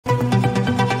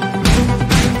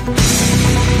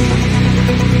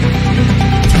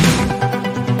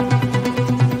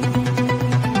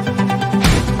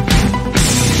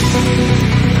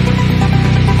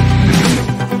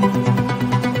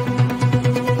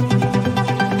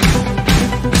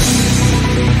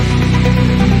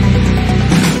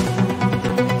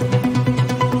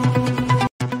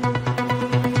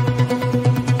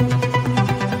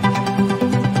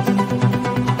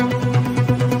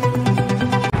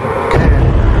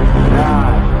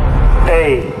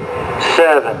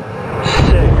7, 6,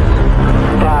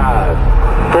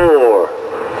 5, 4,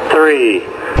 3, 2,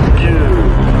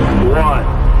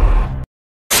 1.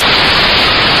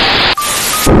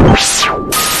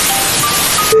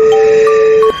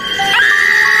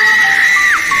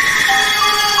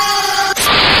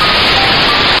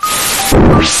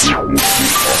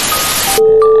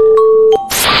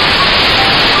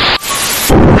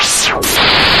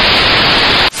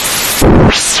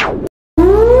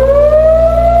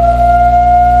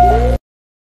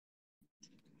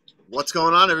 What's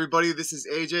going on, everybody? This is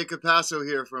AJ Capasso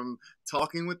here from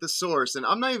Talking with the Source, and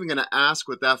I'm not even going to ask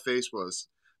what that face was.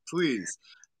 Please.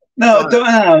 No,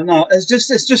 no. It's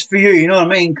just for you. You know what I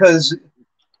mean? Because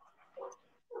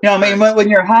when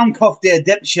you're handcuffed to a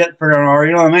dipshit for an hour,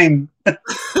 you know what I mean?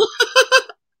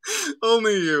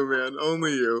 Only you, man.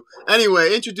 Only you.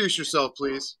 Anyway, introduce yourself,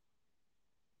 please.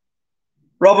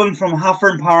 Robin from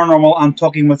Halford Paranormal. I'm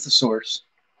Talking with the Source.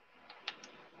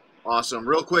 Awesome.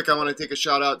 Real quick, I want to take a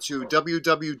shout out to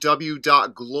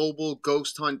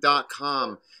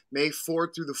www.globalghosthunt.com. May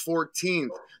 4th through the 14th.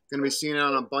 Going to be seeing it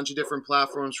on a bunch of different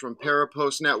platforms from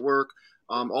Parapost Network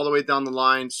all the way down the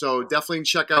line. So definitely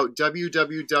check out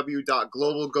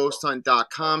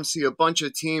www.globalghosthunt.com. See a bunch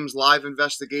of teams, live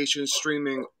investigations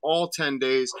streaming all 10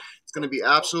 days. It's going to be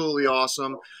absolutely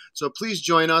awesome. So please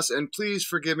join us, and please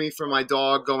forgive me for my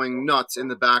dog going nuts in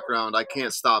the background. I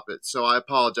can't stop it, so I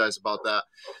apologize about that.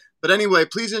 But anyway,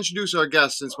 please introduce our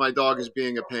guest since my dog is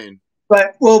being a pain.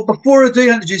 Right. Well, before I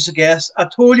do introduce the guest, I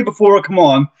told you before I come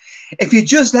on, if you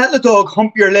just let the dog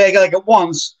hump your leg like at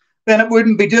once, then it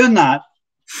wouldn't be doing that.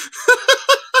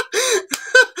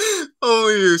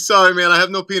 Only you. Sorry, man. I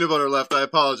have no peanut butter left. I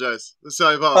apologize.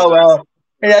 Sorry, I apologize. Oh, well.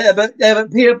 Yeah, but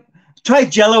Peter, try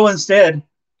Jell-O instead.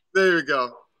 There you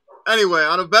go. Anyway,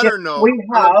 on a better note.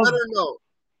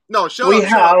 No, shut up. On a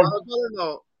better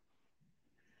note.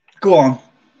 Go on.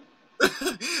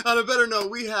 On a better note,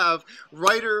 we have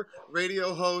writer,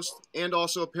 radio host, and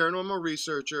also a paranormal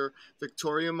researcher,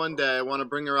 Victoria Mundae. I want to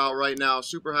bring her out right now.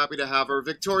 Super happy to have her.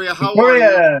 Victoria, how are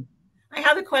you? I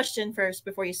have a question first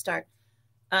before you start.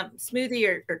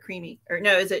 Smoothie or creamy? Or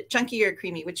no, is it chunky or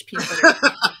creamy? Which peanut butter?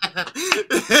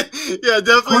 Yeah,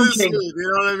 definitely the smooth.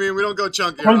 You know what I mean? We don't go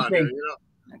chunky around here, you know?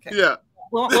 Okay. Yeah.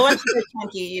 Well, once you go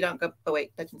chunky, you don't go, oh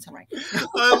wait, that didn't sound right.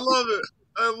 I love it.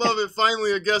 I love it.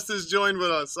 Finally, a guest has joined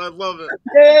with us. I love it.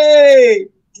 Hey!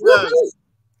 Yes.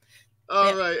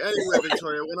 All right. Anyway,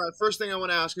 Victoria, first thing I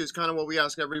want to ask you is kind of what we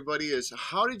ask everybody is,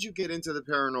 how did you get into the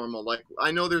paranormal? Like,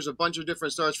 I know there's a bunch of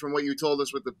different starts from what you told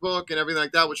us with the book and everything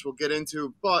like that, which we'll get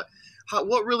into, but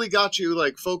what really got you,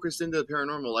 like, focused into the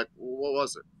paranormal? Like, what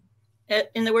was it?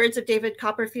 In the words of David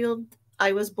Copperfield,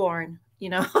 I was born, you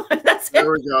know? That's it. There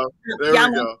we go. There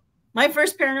we go. My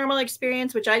first paranormal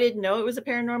experience, which I didn't know it was a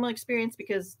paranormal experience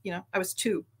because, you know, I was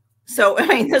 2. So, I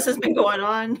mean, this has been going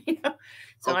on, you know.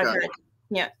 So I've heard,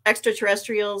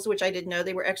 extraterrestrials, which I didn't know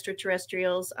they were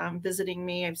extraterrestrials visiting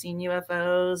me. I've seen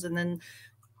UFOs. And then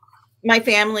my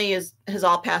family has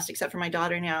all passed except for my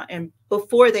daughter now. And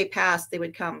before they passed, they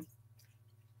would come,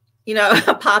 you know,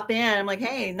 pop in. I'm like,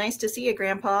 hey, nice to see you,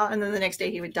 Grandpa. And then the next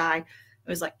day he would die. It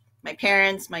was like my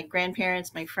parents, my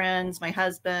grandparents, my friends, my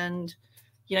husband.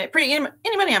 You know,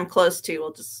 anybody I'm close to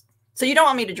will just. So you don't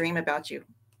want me to dream about you,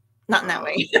 not in that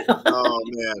way. Oh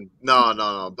man,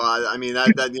 no. But I mean, that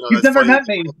you know, you've never met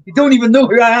me. You don't even know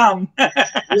who I am. Yeah,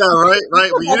 right.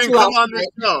 Well, you didn't come on this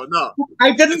show. No,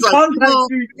 I didn't contact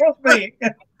you. Trust me.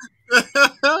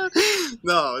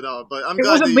 No. But I'm it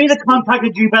glad wasn't me that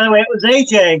contacted you, by the way. It was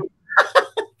AJ.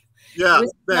 Yeah, it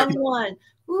was someone.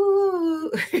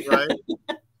 Ooh. Right.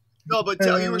 No, but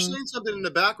you were saying something in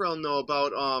the background though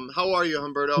about how are you,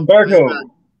 Humberto?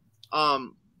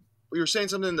 You were saying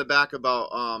something in the back about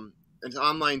an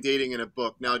online dating in a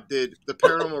book. Now, did the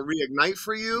paranormal reignite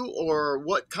for you, or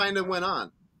what kind of went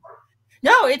on?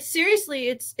 No, it's seriously,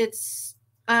 it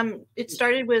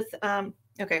started with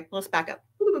okay, let's back up.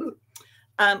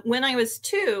 When I was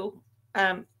 2,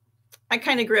 I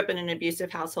kind of grew up in an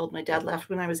abusive household. My dad left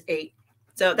when I was 8.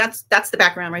 So that's the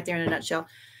background right there in a nutshell.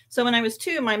 So when I was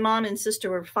 2, my mom and sister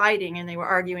were fighting and they were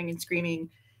arguing and screaming,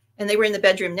 and they were in the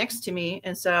bedroom next to me.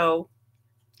 And so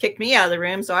kicked me out of the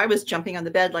room. So I was jumping on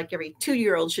the bed like every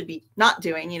 2-year-old should be not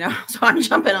doing, you know, so I'm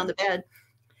jumping on the bed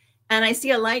and I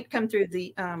see a light come through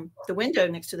the window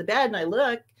next to the bed. And I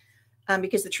look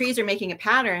because the trees are making a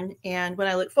pattern. And when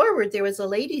I look forward, there was a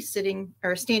lady standing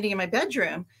in my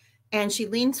bedroom. And she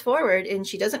leans forward and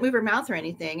she doesn't move her mouth or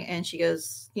anything. And she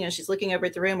goes, you know, she's looking over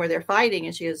at the room where they're fighting.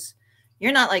 And she goes,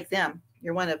 you're not like them.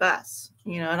 You're one of us,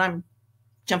 you know, and I'm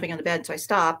jumping on the bed. So I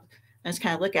stop and just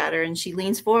kind of look at her and she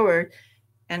leans forward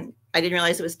and I didn't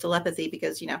realize it was telepathy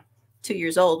because, you know, 2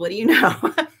 years old. What do you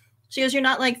know? She goes, you're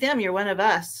not like them. You're one of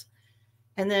us.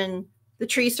 And then the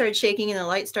tree started shaking and the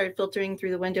light started filtering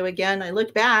through the window again. I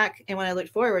looked back, and when I looked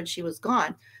forward, she was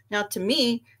gone. Now, to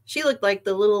me, she looked like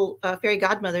the little fairy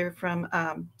godmother from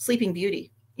Sleeping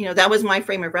Beauty. You know, that was my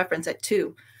frame of reference at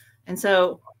 2. And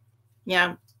so,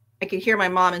 yeah, I could hear my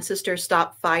mom and sister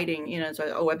stop fighting, you know,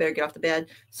 so, I better get off the bed.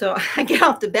 So I get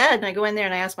off the bed and I go in there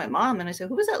and I ask my mom, and I said,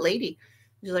 who was that lady?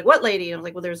 And she's like, what lady? And I was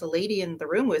like, well, there's a lady in the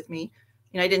room with me.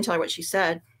 You know, I didn't tell her what she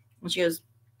said. And she goes,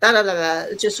 da, da, da, da.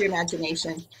 It's just your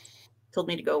imagination. Told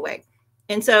me to go away.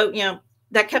 And so, you know,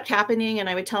 that kept happening. And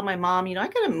I would tell my mom, you know, I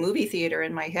got a movie theater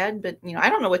in my head, but, you know, I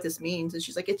don't know what this means. And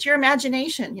she's like, it's your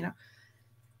imagination, you know.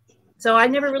 So I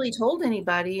never really told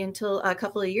anybody until a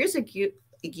couple of years ago.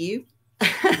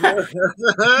 I'm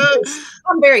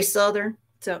very Southern.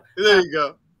 So there you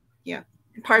go. Yeah.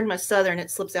 Pardon my Southern.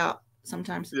 It slips out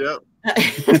sometimes. Yep.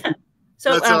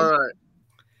 So that's all right.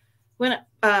 When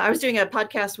I was doing a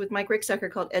podcast with Mike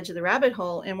Ricksecker called Edge of the Rabbit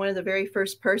Hole, and one of the very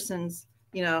first persons,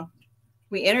 you know,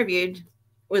 we interviewed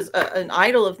was an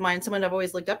idol of mine. Someone I've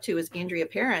always looked up to is Andrea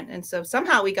Perrin. And so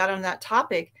somehow we got on that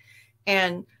topic.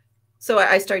 And so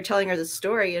I started telling her the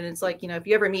story, and it's like, you know, if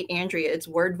you ever meet Andrea, it's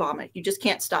word vomit. You just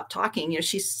can't stop talking. You know,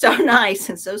 she's so nice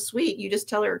and so sweet. You just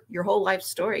tell her your whole life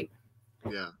story.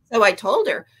 Yeah. So I told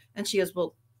her, and she goes,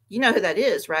 well, you know who that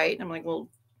is, right? I'm like, well,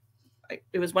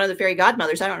 it was one of the fairy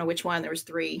godmothers. I don't know which one. There was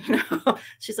 3. You know?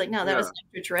 She's like, no, that was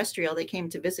extraterrestrial. They came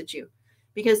to visit you.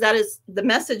 Because that is the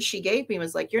message she gave me,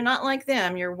 was like, you're not like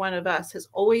them. You're one of us. Has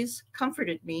always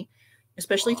comforted me,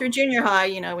 especially through junior high,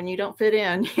 you know, when you don't fit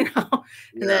in, you know,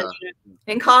 and then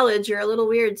in college, you're a little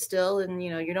weird still, and,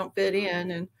 you know, you don't fit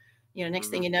in, and, you know, next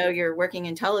thing you know, you're working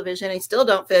in television and you still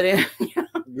don't fit in. You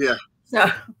know? Yeah. So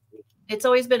it's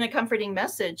always been a comforting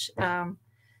message.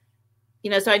 You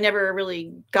know, so I never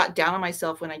really got down on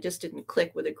myself when I just didn't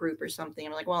click with a group or something.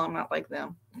 I'm like, well, I'm not like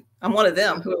them. I'm one of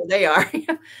them, whoever they are.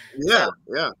 Yeah.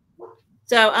 Yeah.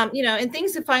 So, you know, and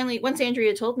things have finally, once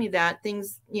Andrea told me that,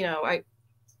 things, you know,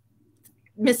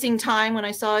 missing time when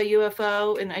I saw a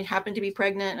UFO and I happened to be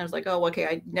pregnant, and I was like, oh, okay,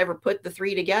 I never put the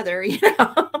 3 together, you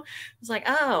know. It's like,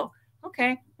 oh,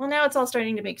 okay, well, now it's all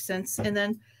starting to make sense. And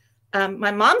then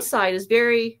my mom's side was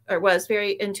very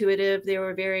intuitive. They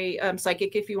were very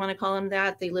psychic, if you want to call them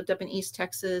that. They lived up in East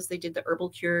Texas. They did the herbal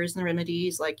cures and the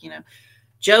remedies, like, you know,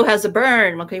 Joe has a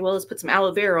burn. Okay, well, let's put some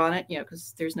aloe vera on it, you know,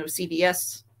 because there's no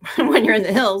CVS when you're in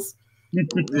the hills.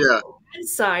 Yeah.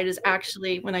 His side is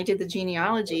actually, when I did the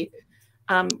genealogy,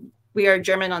 we are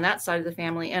German on that side of the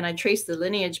family, and I traced the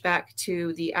lineage back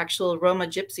to the actual Roma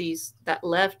gypsies that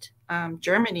left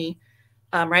Germany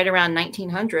right around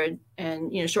 1900,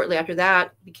 and, you know, shortly after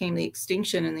that became the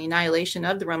extinction and the annihilation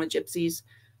of the Roma gypsies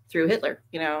through Hitler.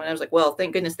 You know, and I was like, well,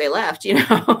 thank goodness they left. You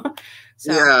know.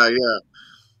 So, yeah.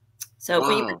 So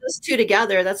when you put those 2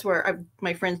 together, that's where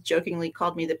my friends jokingly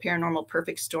called me the paranormal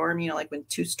perfect storm. You know, like when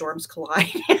 2 storms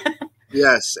collide.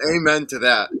 Yes, amen to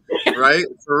that. Right?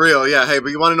 For real. Yeah. Hey, but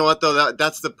you want to know what though?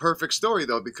 That's the perfect story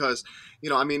though, because, you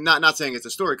know, I mean, not saying it's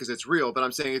a story because it's real, but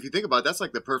I'm saying if you think about it, that's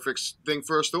like the perfect thing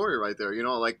for a story right there. You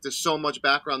know, like there's so much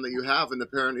background that you have in the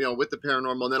you know, with the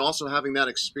paranormal, and then also having that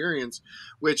experience,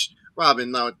 which,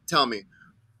 Robin, now tell me,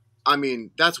 I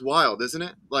mean, that's wild, isn't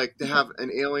it? Like to have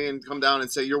an alien come down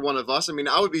and say you're one of us. I mean,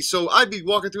 I'd be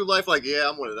walking through life like, yeah,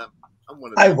 I'm one of them. I'm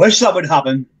one of them. I wish that would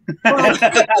happen. I love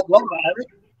that.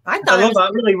 I love that. I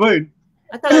really would.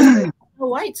 I thought it was the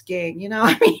White's gang, you know.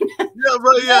 I mean, yeah,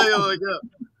 right, yeah,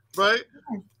 right.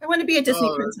 I want to be a Disney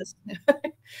princess.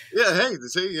 Yeah, hey,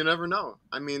 see, you never know.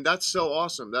 I mean, that's so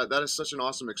awesome. That is such an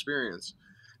awesome experience.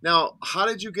 Now, how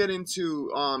did you get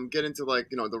into like,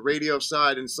 you know, the radio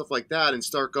side and stuff like that, and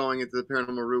start going into the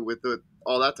paranormal route with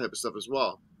all that type of stuff as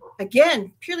well?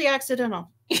 Again, purely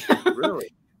accidental.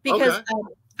 Really? Because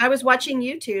I was watching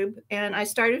YouTube and I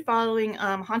started following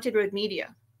Haunted Road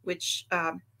Media, which,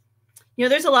 you know,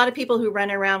 there's a lot of people who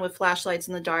run around with flashlights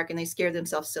in the dark and they scare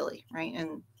themselves silly, right?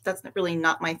 And that's really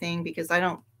not my thing, because I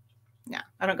don't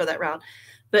go that route.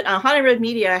 But Haunted Road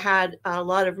Media had a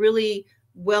lot of really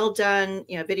well done,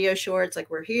 you know, video shorts, like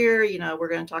we're here, you know, we're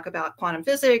going to talk about quantum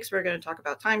physics, we're going to talk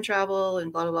about time travel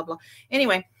and blah, blah, blah, blah.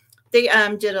 Anyway, they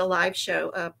did a live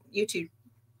show, YouTube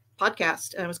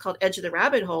podcast, and it was called Edge of the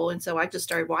Rabbit Hole. And so I just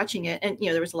started watching it, and, you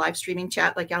know, there was a live streaming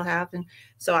chat like y'all have. And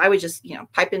so I would just, you know,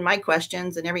 pipe in my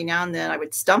questions, and every now and then I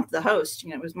would stump the host. You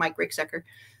know, it was Mike Ricksecker,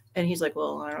 and he's like,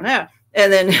 well, I don't know.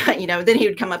 And then, you know, then he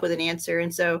would come up with an answer.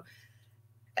 And so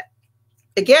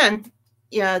again,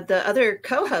 yeah, the other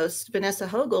co-host, Vanessa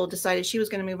Hogel, decided she was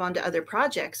going to move on to other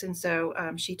projects. And so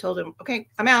she told him, okay,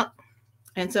 I'm out.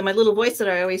 And so my little voice that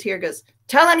I always hear goes,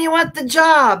 tell him you want the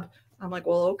job. I'm like,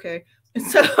 well, okay.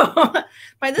 So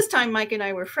by this time, Mike and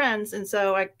I were friends. And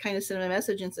so I kind of sent him a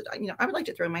message and said, I would like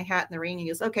to throw my hat in the ring. He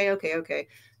goes, okay.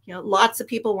 Lots of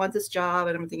people want this job.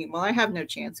 And I'm thinking, well, I have no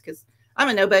chance because I'm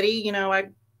a nobody. I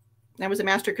was a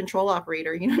master control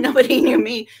operator. Nobody knew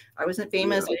me. I wasn't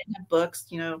famous. I didn't have books.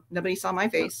 Nobody saw my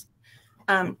face.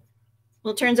 Well,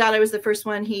 it turns out I was the first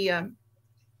one he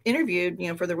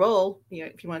interviewed, for the role,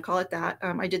 if you want to call it that.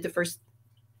 I did the first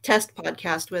test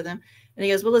podcast with him. And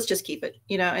he goes, well, let's just keep it,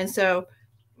 and so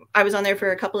I was on there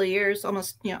for a couple of years,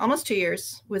 almost 2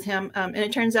 years with him. And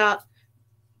it turns out,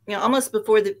 almost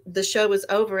before the show was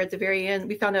over at the very end,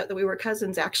 we found out that we were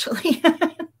cousins, actually.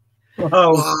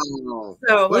 Wow.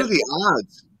 So what are the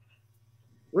odds?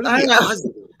 What are I the know. odds?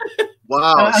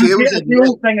 Wow. See, it's the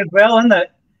old thing as well, isn't it?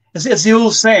 It's the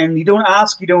old saying, you don't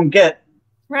ask, you don't get.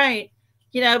 Right.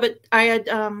 But I had,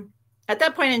 at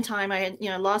that point in time, I had,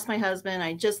 lost my husband.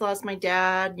 I just lost my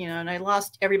dad, and I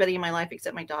lost everybody in my life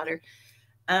except my daughter.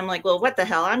 And I'm like, well, what the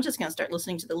hell? I'm just going to start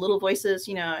listening to the little voices,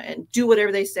 and do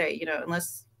whatever they say,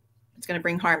 unless it's going to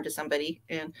bring harm to somebody.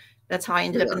 And that's how I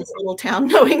ended up in this little town,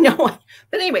 knowing no one.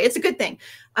 But anyway, it's a good thing.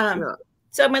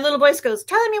 So my little voice goes,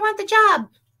 tell him you want the job.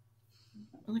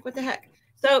 I'm like, what the heck?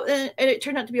 So and it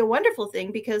turned out to be a wonderful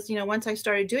thing because, once I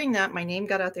started doing that, my name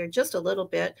got out there just a little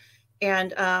bit.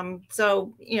 And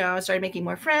so, I started making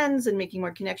more friends and making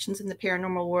more connections in the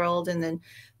paranormal world. And then,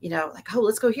 like, oh,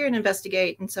 let's go here and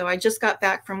investigate. And so I just got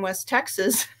back from West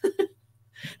Texas.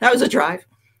 That was a drive.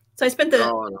 So I spent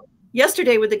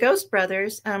yesterday with the Ghost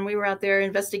Brothers. We were out there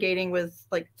investigating with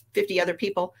like 50 other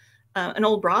people, an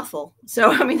old brothel. So,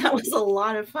 that was a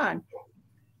lot of fun.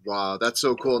 Wow, that's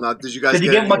so cool. Now, did you guys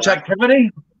get much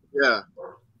activity? Yeah.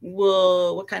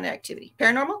 Well, what kind of activity?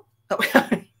 Paranormal? Oh.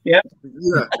 Yeah.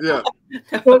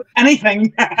 Well,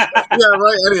 anything. Yeah,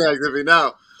 right. Any activity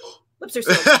now. Whoops, there's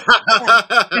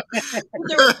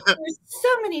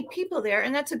so many people there,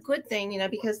 and that's a good thing,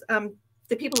 because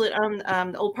the people that own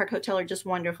the Old Park Hotel are just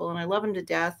wonderful, and I love them to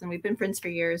death, and we've been friends for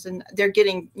years, and they're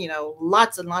getting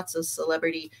lots and lots of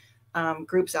celebrity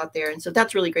groups out there, and so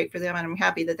that's really great for them, and I'm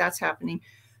happy that that's happening.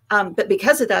 But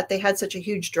because of that, they had such a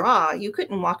huge draw. You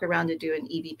couldn't walk around and do an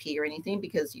EVP or anything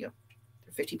because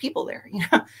 50 people there,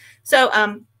 So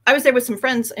I was there with some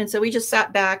friends. And so we just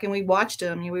sat back and we watched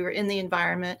them. We were in the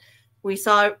environment. We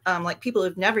saw like people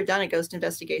who've never done a ghost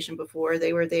investigation before.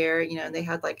 They were there, and they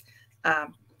had like,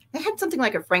 they had something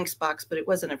like a Frank's box, but it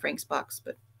wasn't a Frank's box.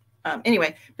 But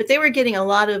anyway, but they were getting a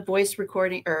lot of voice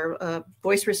recording or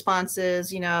voice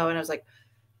responses, and I was like,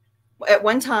 at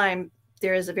one time,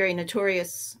 there is a very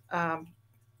notorious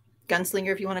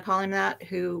gunslinger, if you want to call him that,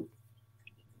 who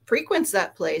frequents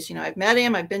that place. I've met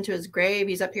him. I've been to his grave.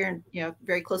 He's up here in,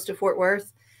 very close to Fort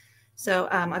Worth. So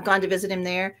I've gone to visit him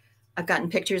there. I've gotten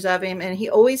pictures of him, and he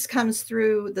always comes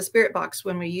through the spirit box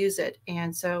when we use it.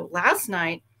 And so last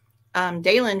night,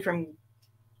 Dalen from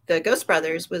the Ghost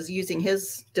Brothers was using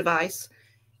his device,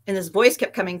 and his voice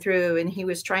kept coming through, and he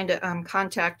was trying to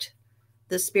contact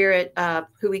the spirit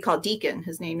who we call Deacon.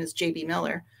 His name is J.B.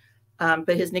 Miller.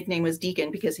 But his nickname was Deacon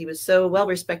because he was so well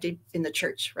respected in the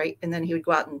church, right? And then he would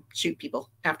go out and shoot people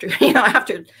after,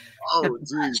 after. Oh,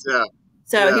 geez, yeah.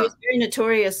 So he was a very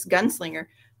notorious gunslinger,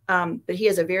 but he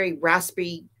has a very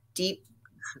raspy, deep,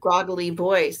 groggly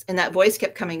voice, and that voice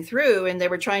kept coming through. And they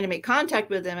were trying to make contact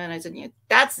with him, and I said,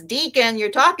 "That's Deacon you're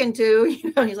talking to."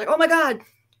 He's like, "Oh my God!"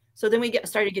 So then we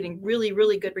started getting really,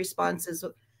 really good responses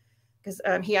because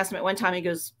he asked him at one time. He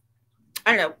goes,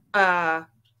 "I don't know."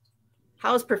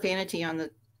 How is profanity on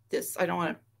this? I don't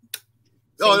want to.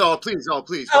 No, please. Go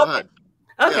ahead.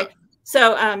 Okay. Yeah.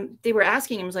 So they were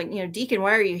asking him, was like, Deacon,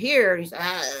 why are you here? And he's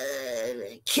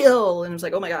like, kill. And I was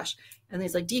like, oh my gosh. And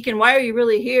he's like, Deacon, why are you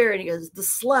really here? And he goes, the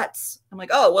sluts. I'm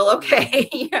like, oh, well, okay.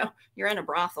 You're in a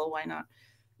brothel. Why not?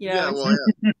 Yeah.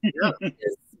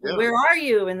 Where are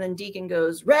you? And then Deacon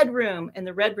goes, red room. And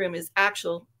the red room is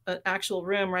actual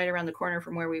room right around the corner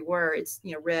from where we were. It's,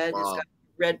 red. Wow. It's got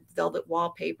red velvet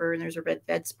wallpaper, and there's a red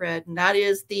bedspread, and that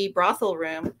is the brothel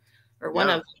room, or one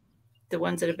of the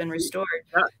ones that have been restored.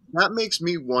 That makes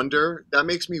me wonder.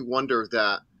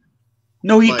 That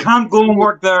no, you can't go and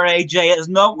work there, AJ. It's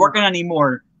not working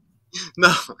anymore.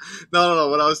 No.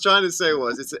 What I was trying to say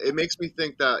was, it makes me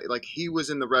think that like he was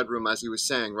in the red room as he was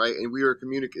saying, right, and we were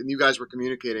communicating. You guys were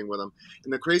communicating with him.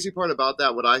 And the crazy part about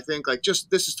that, what I think, like, this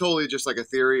is totally just like a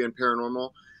theory in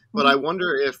paranormal. But I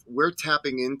wonder if we're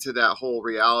tapping into that whole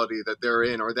reality that they're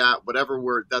in, or that whatever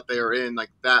word that they are in, like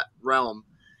that realm,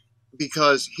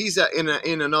 because he's in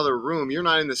another room. You're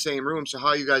not in the same room. So how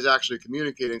are you guys actually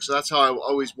communicating? So that's how I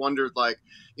always wondered, like,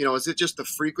 is it just the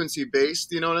frequency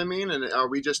based? You know what I mean? And are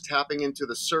we just tapping into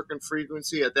the certain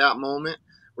frequency at that moment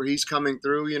where he's coming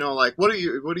through? You know, like what are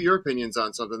your opinions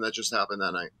on something that just happened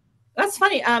that night? That's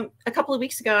funny. A couple of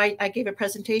weeks ago, I gave a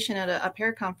presentation at a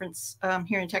pair conference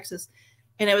here in Texas,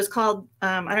 and it was called,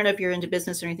 I don't know if you're into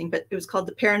business or anything, but it was called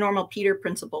the Paranormal Peter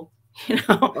Principle. You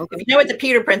know, Okay. if you know what the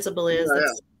Peter Principle is, Yeah,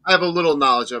 I have a little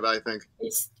knowledge of it, I think.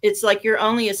 It's like you're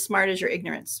only as smart as your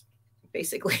ignorance,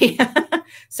 basically.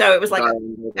 So it was like a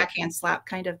backhand slap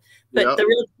kind of. But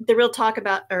the real talk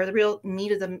about, or the real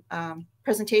meat of the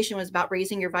presentation was about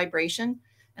raising your vibration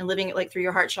and living it like through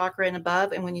your heart chakra and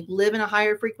above. And when you live in a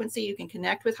higher frequency, you can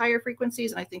connect with higher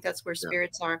frequencies. And I think that's where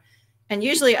spirits are. And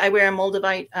usually I wear a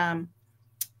Moldavite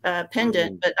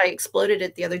pendant, but I exploded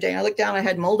it the other day. And I looked down, I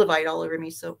had Moldavite all over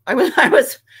me. So I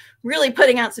was really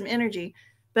putting out some energy.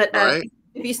 But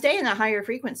if you stay in a higher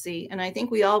frequency, and I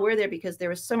think we all were there because there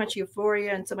was so much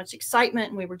euphoria and so much excitement.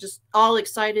 And we were just all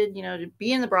excited, you know, to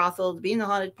be in the brothel, to be in the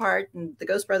haunted part. And the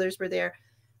Ghost Brothers were there.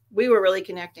 We were really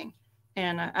connecting.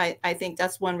 And I think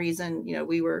that's one reason, you know,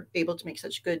 we were able to make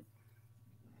such good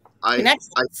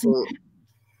connections.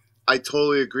 I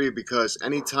totally agree, because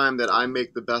anytime that I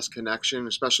make the best connection,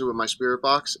 especially with my spirit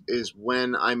box, is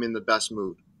when I'm in the best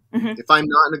mood. If I'm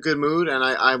not in a good mood, and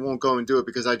I won't go and do it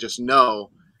because I just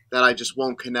know that I just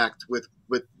won't connect with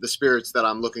the spirits that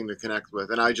I'm looking to connect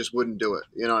with, and I just wouldn't do it.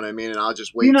 You know what I mean? And I'll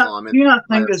just wait till I'm in. Do you not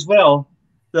think as well,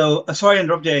 though, sorry to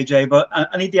interrupt you, AJ, but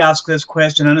I need to ask this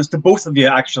question, and it's to both of you,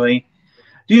 actually.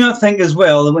 Do you not think as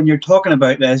well that when you're talking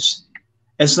about this,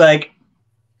 it's like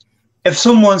if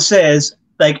someone says,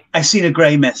 like, I seen a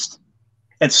grey mist,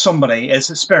 it's somebody, it's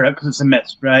a spirit because it's a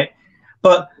mist, right?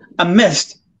 But a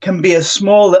mist can be a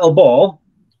small little ball,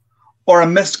 or a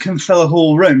mist can fill a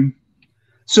whole room.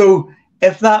 So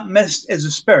if that mist is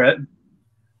a spirit,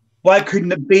 why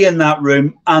couldn't it be in that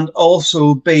room and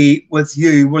also be with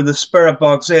you where the spirit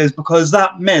box is? Because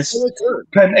that mist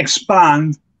can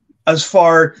expand as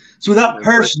far, so that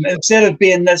person, instead of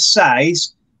being this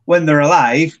size when they're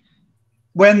alive,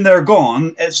 when they're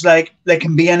gone, it's like they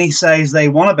can be any size they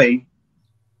want to be.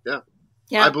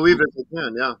 Yeah, I believe it. They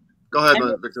can. Yeah, go ahead,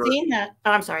 Victoria. I've seen that.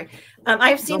 Oh, I'm sorry.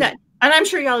 I've seen that, and I'm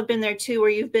sure y'all have been there too, where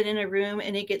you've been in a room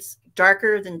and it gets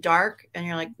darker than dark, and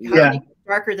you're like, how can it get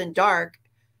darker than dark?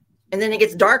 And then it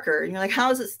gets darker, and you're like,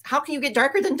 how can you get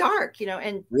darker than dark? You know,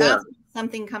 and that's when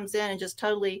something comes in and just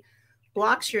totally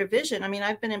blocks your vision. I mean,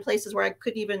 I've been in places where I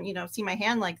couldn't even, you know, see my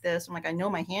hand like this. I'm like, I know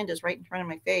my hand is right in front of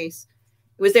my face.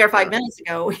 It was there 5 minutes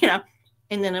ago, you know,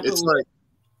 and then it's like,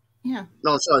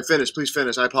 No, sorry, finish. Please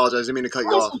finish. I apologize. I didn't mean to cut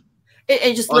you off.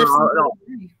 It just lifts. What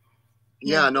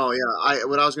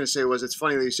I was going to say was, it's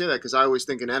funny that you say that, because I always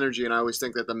think in energy, and I always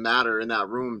think that the matter in that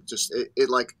room just it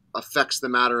like affects the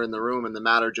matter in the room, and the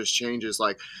matter just changes.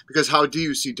 Like, because how do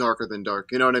you see darker than dark?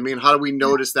 You know what I mean? How do we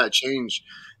notice that change?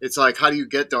 It's like, how do you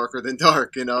get darker than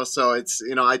dark? You know, so it's,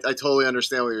 you know, I totally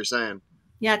understand what you're saying.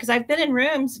 Yeah, because I've been in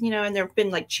rooms, you know, and there have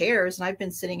been like chairs, and I've been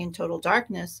sitting in total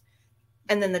darkness,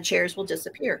 and then the chairs will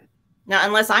disappear. Now,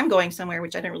 unless I'm going somewhere,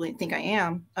 which I don't really think I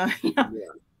am, you know,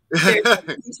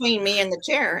 between me and the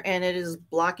chair, and it is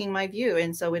blocking my view,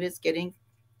 and so it is getting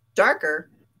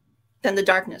darker than the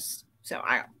darkness. So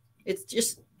it's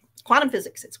just quantum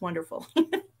physics. It's wonderful.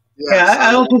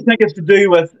 I also think it's to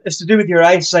do with your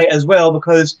eyesight as well,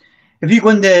 because if you go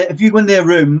into a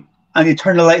room and you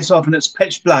turn the lights off and it's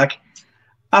pitch black,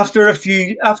 after a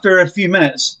few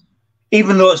minutes,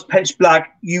 even though it's pitch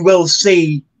black, you will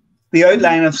see the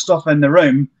outline of stuff in the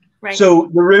room. Right. So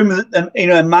the room, you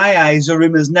know, in my eyes, the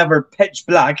room is never pitch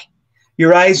black.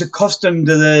 Your eyes are accustomed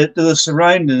to the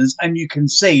surroundings, and you can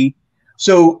see.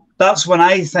 So that's when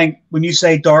I think, when you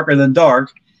say darker than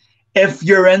dark, if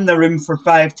you're in the room for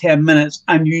 5-10 minutes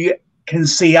and you can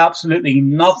see absolutely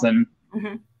nothing,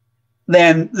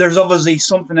 then there's obviously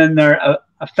something in there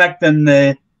affecting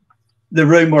the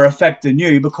room or affecting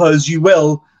you, because you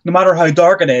will, no matter how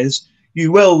dark it is,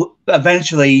 you will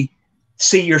eventually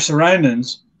see your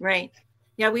surroundings. Right.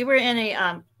 Yeah, we were in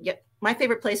a my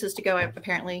favorite places to go,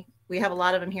 apparently, we have a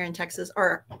lot of them here in Texas,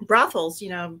 are brothels, you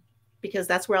know, because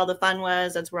that's where all the fun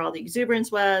was, that's where all the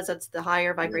exuberance was, that's the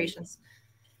higher vibrations.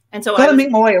 And so Gotta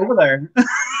make my way over there.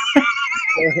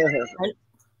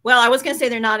 Well, I was going to say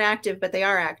they're not active, but they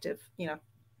are active, you know.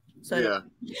 So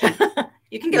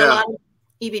you can get a lot of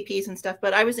EVPs and stuff.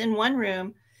 But I was in one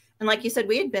room, and like you said,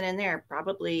 we had been in there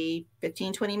probably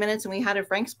 15-20 minutes, and we had a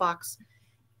Frank's box,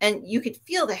 and you could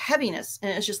feel the heaviness,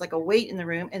 and it's just like a weight in the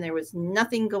room, and there was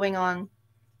nothing going on.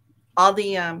 All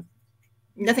the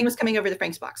nothing was coming over the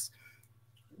Frank's box,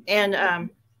 and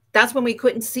that's when we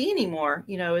couldn't see anymore.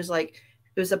 You know, it was like,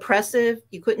 it was oppressive.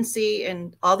 You couldn't see,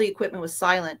 and all the equipment was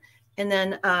silent. And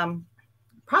then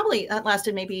probably that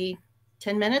lasted maybe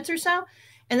 10 minutes or so.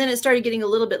 And then it started getting a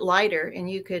little bit lighter, and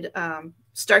you could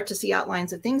start to see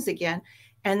outlines of things again.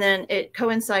 And then it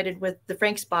coincided with the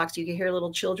Frank's box. You could hear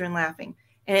little children laughing.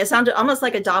 And it sounded almost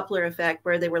like a Doppler effect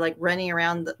where they were like running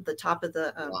around the top of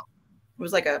the, it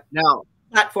was like a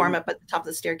platform up at the top of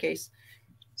the staircase.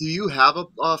 Do you have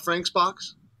a Frank's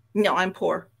box? No, I'm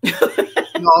poor.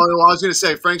 No, I was going to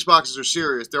say Frank's boxes are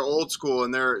serious. They're old school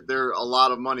and they're a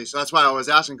lot of money. So that's why I was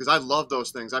asking, because I love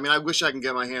those things. I mean, I wish I can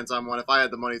get my hands on one if I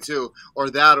had the money too, or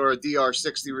that, or a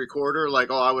DR60 recorder. Like,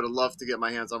 oh, I would have loved to get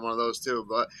my hands on one of those too,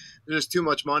 but there's too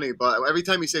much money. But every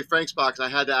time you say Frank's box, I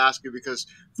had to ask you because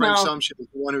Frank Sumshit is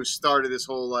the one who started this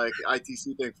whole like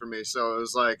ITC thing for me. So it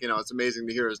was like, you know, it's amazing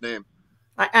to hear his name.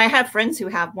 I have friends who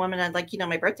have one, and I'm like, you know,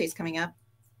 my birthday's coming up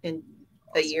in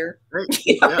a year.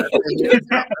 Yeah,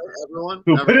 everyone.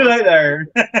 Put it out there.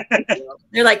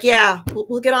 They're like, yeah,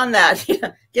 we'll get on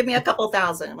that. Give me a couple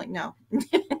thousand. I'm like, no.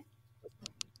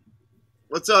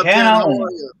 What's up, Ken? How are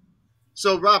you?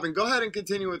 So, Robin, go ahead and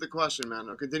continue with the question, man.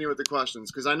 Or continue with the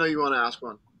questions, because I know you want to ask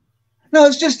one. No,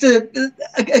 it's just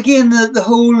again the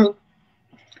whole.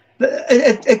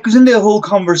 It goes into a whole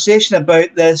conversation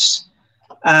about this,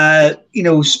 you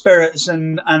know, spirits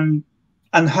and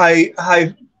how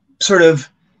sort of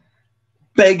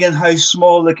big and how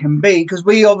small they can be, because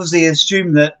we obviously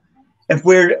assume that if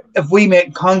we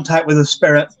make contact with a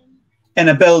spirit in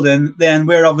a building, then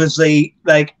we're obviously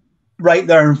like right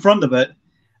there in front of it,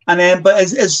 and then but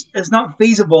it's not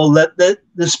feasible that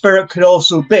the spirit could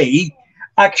also be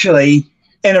actually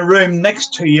in a room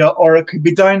next to you, or it could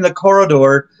be down the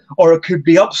corridor, or it could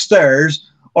be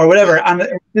upstairs or whatever. And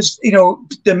just, you know,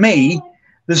 to me,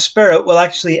 the spirit will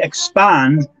actually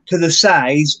expand to the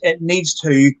size it needs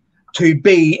to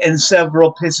be in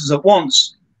several places at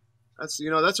once. That's,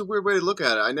 you know, that's a weird way to look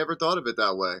at it. I never thought of it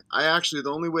that way. The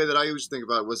only way that I used to think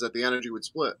about it was that the energy would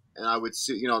split, and I would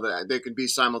see, you know, that they could be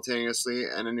simultaneously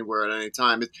and anywhere at any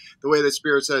time. The way that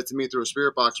Spirit said it to me through a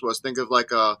spirit box was, think of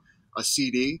like a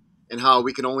CD, and how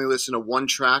we can only listen to one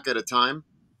track at a time,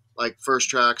 like first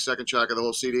track, second track of the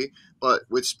whole CD. But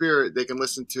with Spirit, they can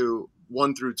listen to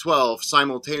 1 through 12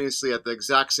 simultaneously at the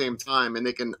exact same time, and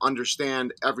they can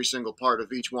understand every single part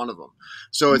of each one of them.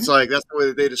 So it's like, that's the way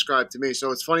that they described to me.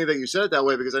 So it's funny that you said it that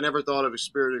way, because I never thought of a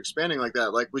spirit expanding like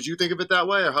that. Like, would you think of it that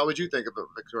way, or how would you think of it,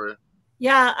 Victoria?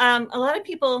 Yeah, a lot of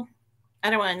people, I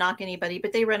don't want to knock anybody,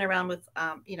 but they run around with,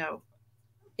 you know,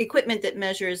 equipment that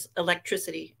measures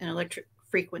electricity and electric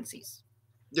frequencies.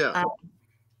 Yeah.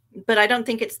 But I don't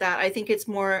think it's that. I think it's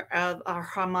more of a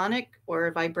harmonic or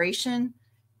a vibration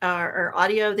or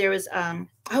audio. There was,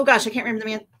 oh gosh, I can't remember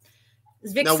the man.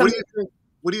 Vic, now,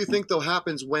 what do you think though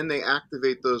happens when they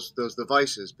activate those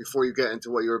devices? Before you get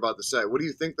into what you were about to say, what do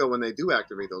you think though when they do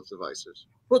activate those devices?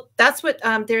 Well, that's what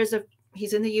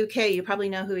he's in the UK. You probably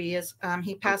know who he is.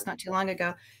 He passed not too long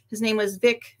ago. His name was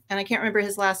Vic, and I can't remember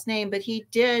his last name, but he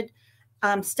did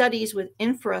studies with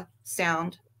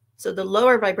infrasound. So the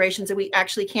lower vibrations that we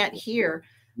actually can't hear,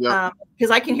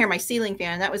 because I can hear my ceiling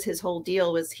fan. And that was his whole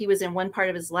deal. Was he was in one part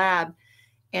of his lab,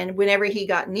 and whenever he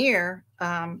got near,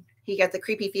 he got the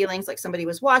creepy feelings like somebody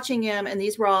was watching him, and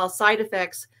these were all side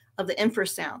effects of the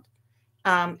infrasound.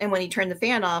 And when he turned the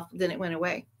fan off, then it went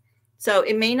away. So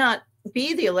it may not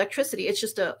be the electricity. It's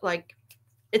just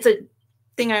it's a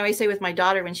thing I always say with my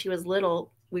daughter. When she was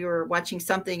little, we were watching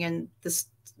something, and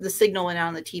the signal went out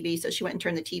on the TV. So she went and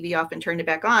turned the TV off and turned it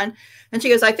back on. And she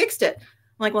goes, I fixed it. I'm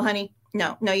like, well, honey,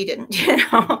 no, you didn't. You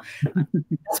know,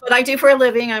 that's what I do for a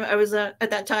living. I was at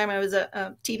that time, I was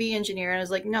a TV engineer. And I was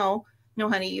like, no,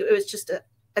 honey, it was just a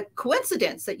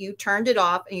coincidence that you turned it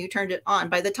off and you turned it on.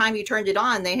 By the time you turned it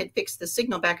on, they had fixed the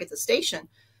signal back at the station.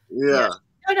 Yeah.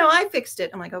 No, I fixed it.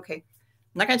 I'm like, okay,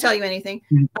 I'm not going to tell you anything.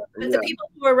 But the people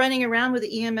who are running around with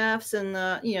the EMFs and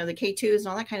the K2s and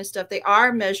all that kind of stuff, they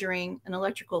are measuring an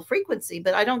electrical frequency,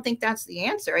 but I don't think that's the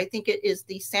answer. I think it is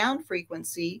the sound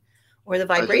frequency or the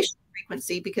vibration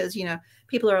frequency, because, you know,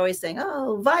 people are always saying,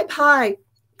 oh, vibe high.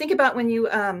 Think about when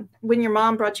your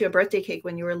mom brought you a birthday cake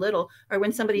when you were little, or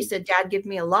when somebody said, Dad, give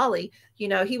me a lolly, you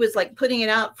know, he was like putting it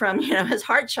out from, you know, his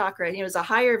heart chakra, and it was a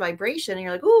higher vibration. And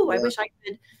you're like, oh, I wish I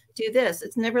could do this.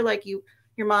 It's never like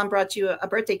your mom brought you a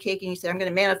birthday cake and you say, I'm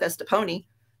going to manifest a pony.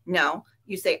 No,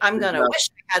 you say, I'm going to wish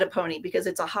I had a pony, because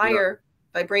it's a higher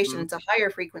vibration. It's a higher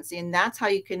frequency. And that's how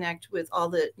you connect with all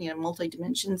the, you know, multi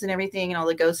dimensions and everything, and all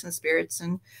the ghosts and spirits,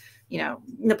 and, you know,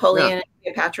 Napoleon and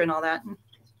Cleopatra and all that.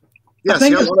 Yes, I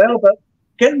think as well, but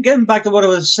getting back to what I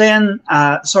was saying,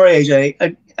 sorry,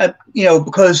 AJ, you know,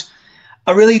 because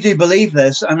I really do believe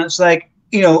this. And it's like,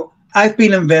 you know, I've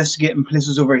been investigating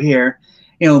places over here,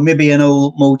 you know, maybe an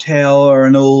old motel or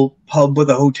an old pub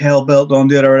with a hotel built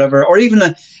onto it or whatever, or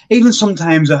even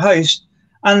sometimes a house.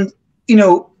 And, you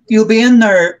know, you'll be in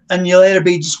there and you'll either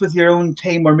be just with your own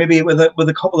team or maybe with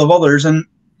a couple of others. And,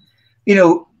 you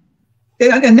know,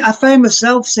 and I find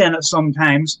myself saying it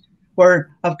sometimes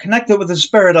where I've connected with a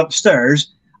spirit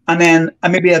upstairs and then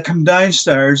maybe I come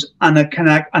downstairs and I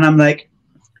connect and I'm like,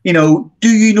 you know, do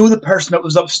you know the person that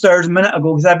was upstairs a minute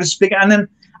ago? Because I was speaking. And then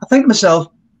I think to myself,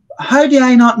 how do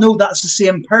I not know that's the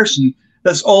same person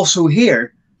that's also here?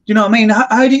 Do you know what I mean?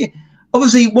 How do you,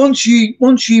 obviously, once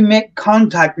you make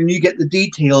contact and you get the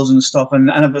details and stuff, and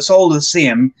if it's all the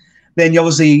same, then you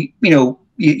obviously, you know,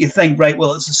 you think, right,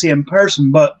 well, it's the same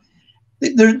person. But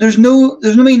there's no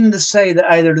meaning to say that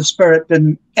either the spirit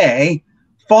didn't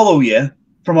follow you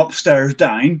from upstairs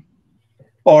down,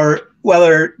 or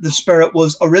whether the spirit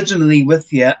was originally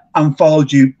with you and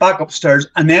followed you back upstairs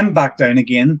and then back down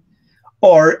again,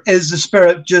 or is the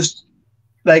spirit just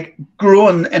like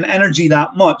growing in energy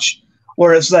that much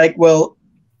where it's like, well,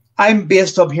 I'm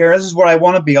based up here, this is where I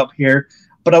want to be up here,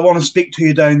 but I want to speak to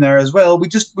you down there as well. We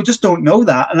just don't know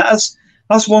that. And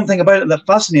that's one thing about it that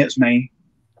fascinates me.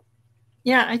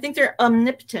 Yeah, I think they're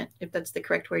omnipotent, if that's the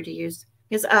correct word to use.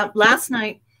 Because last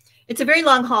night, it's a very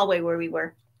long hallway where we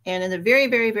were. And in the very,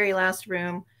 very, very last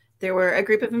room, there were a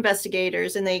group of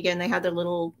investigators. And they had their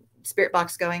little spirit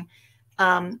box going.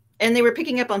 And they were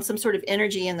picking up on some sort of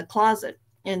energy in the closet.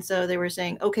 And so they were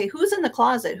saying, okay, who's in the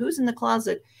closet? Who's in the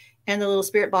closet? And the little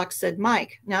spirit box said,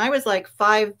 Mike. Now, I was like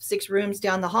 5-6 rooms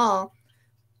down the hall.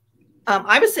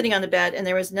 I was sitting on the bed, and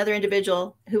there was another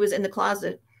individual who was in the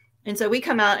closet. And so we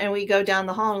come out and we go down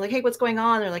the hall and like, hey, what's going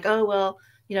on? And they're like, oh, well,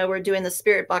 you know, we're doing the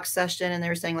spirit box session. And they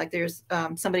were saying like, there's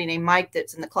somebody named Mike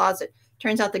that's in the closet.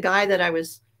 Turns out the guy that I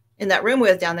was in that room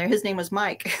with down there, his name was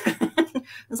Mike. I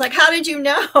was like, how did you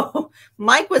know?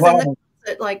 Mike was in the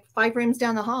closet like 5 rooms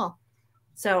down the hall.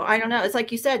 So I don't know. It's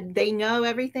like you said, they know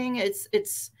everything.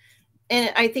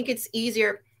 And I think it's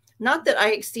easier. Not that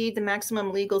I exceed the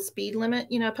maximum legal speed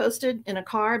limit, you know, posted in a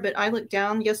car, but I looked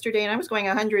down yesterday and I was going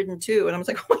 102 and I was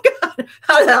like, oh my God,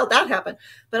 how the hell did that happen?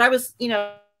 But I was, you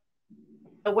know,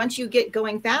 once you get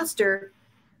going faster,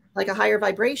 like a higher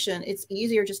vibration, it's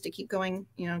easier just to keep going,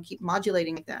 you know, keep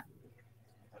modulating like that.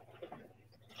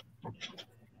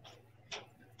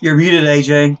 You're muted,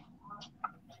 AJ.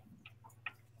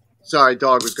 Sorry,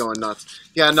 dog was going nuts.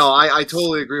 Yeah, no, I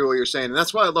totally agree with what you're saying. And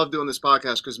that's why I love doing this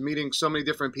podcast, because meeting so many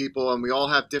different people, and we all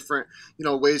have different, you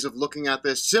know, ways of looking at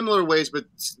this, similar ways, but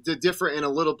different in a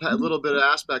little bit of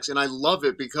aspects. And I love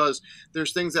it because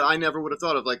there's things that I never would have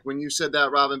thought of. Like when you said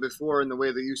that, Robin, before, and the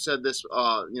way that you said this,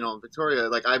 you know, Victoria,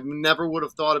 like I never would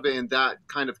have thought of it in that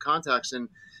kind of context. And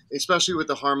especially with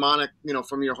the harmonic, you know,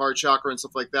 from your heart chakra and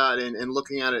stuff like that, and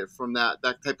looking at it from that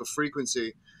type of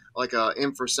frequency, like a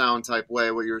infrasound type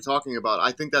way, what you were talking about.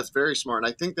 I think that's very smart.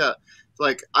 And I think that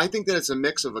it's a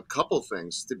mix of a couple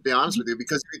things, to be honest with you,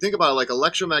 because if you think about it, like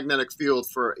electromagnetic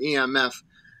field for EMF,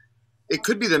 it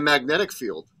could be the magnetic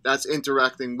field that's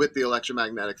interacting with the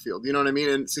electromagnetic field. You know what I mean?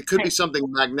 And it could be something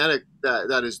magnetic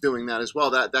that is doing that as well,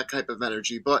 that type of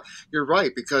energy. But you're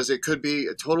right, because it could be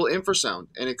a total infrasound,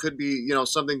 and it could be, you know,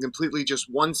 something completely, just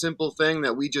one simple thing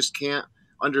that we just can't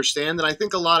understand. And I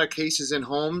think a lot of cases in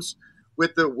homes,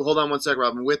 with the, hold on one sec,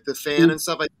 Robin, with the fan and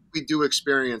stuff, I think we do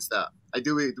experience that. We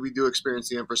do experience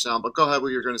the infrasound. But go ahead,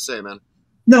 what you're going to say, man.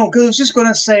 No, because I was just going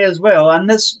to say as well, and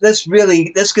this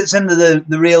gets into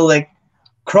the real like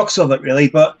crux of it, really.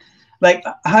 But like,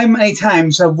 how many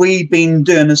times have we been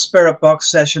doing a spirit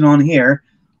box session on here,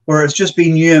 where it's just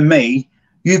been you and me?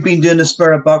 You've been doing a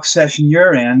spirit box session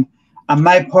your end, and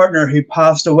my partner who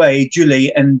passed away,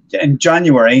 Julie, in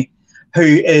January, who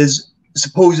is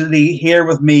supposedly here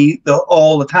with me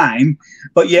all the time,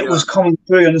 but yet was coming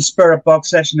through in a spirit box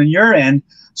session on your end.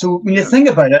 So when you think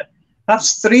about it,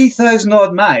 that's 3,000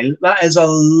 odd miles. That is a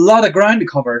lot of ground to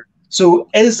cover. So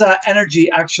is that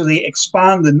energy actually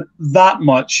expanding that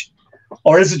much,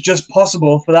 or is it just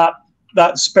possible for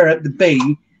that spirit to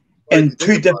be in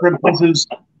 2 different places?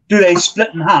 Do they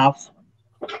split in half?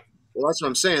 Well, that's what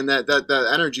I'm saying. That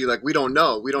energy, like, we don't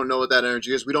know. We don't know what that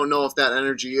energy is. We don't know if that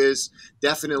energy is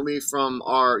definitely from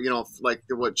our, you know, like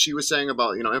what she was saying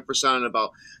about, you know, infrasound and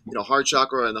about, you know, heart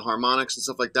chakra and the harmonics and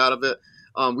stuff like that of it.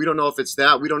 We don't know if it's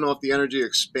that. We don't know if the energy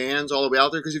expands all the way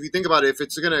out there. Because if you think about it, if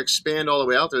it's going to expand all the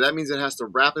way out there, that means it has to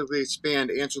rapidly expand,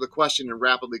 answer the question, and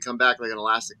rapidly come back like an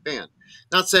elastic band.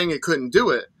 Not saying it couldn't do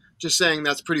it, just saying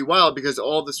that's pretty wild, because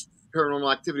all this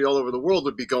paranormal activity all over the world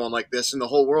would be going like this, and the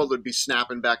whole world would be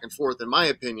snapping back and forth, in my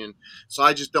opinion. So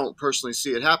I just don't personally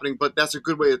see it happening, but that's a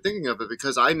good way of thinking of it,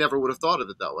 because I never would have thought of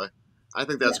it that way. I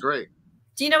think that's great.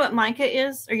 Do you know what mica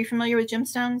is? Are you familiar with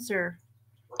gemstones or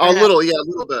a little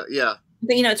bit, yeah.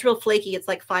 But you know, it's real flaky. It's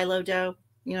like phyllo dough.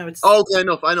 You know, it's okay. I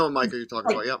know what mica you're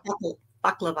talking about. Yeah,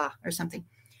 baklava or something.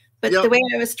 But the way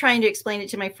I was trying to explain it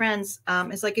to my friends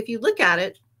is like, if you look at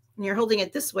it and you're holding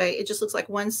it this way, it just looks like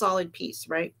one solid piece,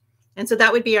 right? And so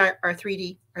that would be our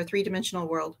 3D, our three-dimensional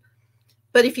world.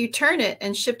 But if you turn it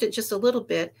and shift it just a little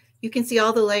bit, you can see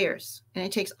all the layers. And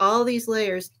it takes all these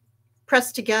layers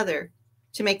pressed together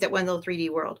to make that one little 3D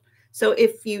world. So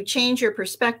if you change your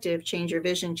perspective, change your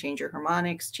vision, change your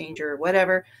harmonics, change your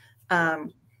whatever,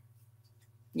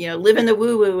 you know, live in the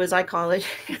woo-woo, as I call it.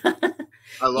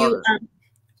 I love it.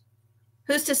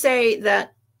 Who's to say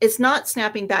that it's not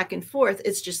snapping back and forth?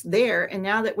 It's just there. And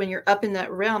now that when you're up in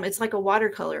that realm, it's like a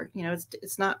watercolor. You know,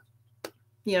 it's not,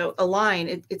 you know, a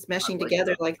line. It's meshing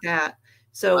together like that.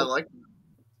 So I like that.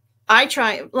 I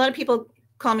try. A lot of people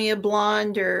call me a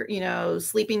blonde or, you know,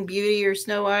 Sleeping Beauty or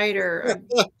Snow White, or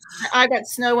I got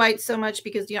Snow White so much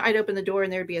because, you know, I'd open the door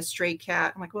and there'd be a stray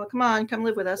cat. I'm like, well, come on, come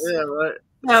live with us. Yeah, right.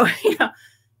 So, you know,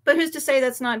 but who's to say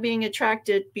that's not being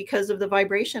attracted because of the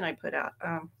vibration I put out?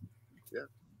 Yeah.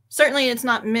 Certainly it's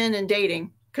not men and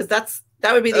dating, because that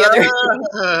would be the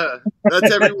other.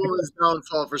 That's every woman's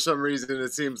downfall for some reason,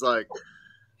 it seems like.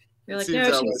 You're like, it seems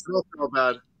no, that way. It's not so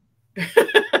bad.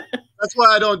 That's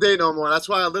why I don't date no more. That's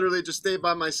why I literally just stay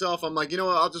by myself. I'm like, you know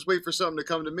what? I'll just wait for something to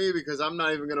come to me because I'm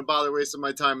not even going to bother wasting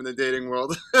my time in the dating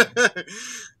world.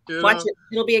 Watch it.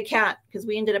 It'll be a cat, because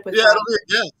we ended up with. Yeah, it'll be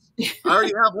a cat. I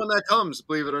already have one that comes,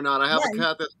 believe it or not. I have a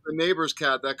cat that's the neighbor's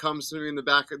cat that comes to me in the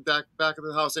back of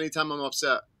the house anytime I'm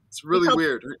upset. It's really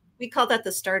weird. We call that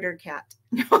the starter cat.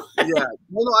 Yeah. Well,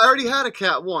 no, I already had a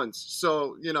cat once.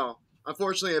 So, you know,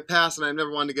 unfortunately it passed and I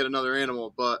never wanted to get another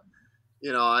animal. But,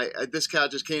 you know, this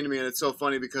cat just came to me and it's so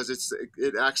funny because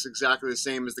it acts exactly the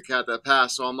same as the cat that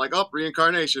passed. So I'm like, oh,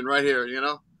 reincarnation right here, you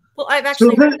know? Well, I've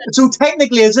actually. So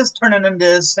technically, is this turning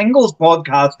into a singles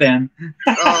podcast then?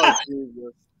 Oh,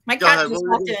 Jesus. My cat just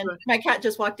walked in. My cat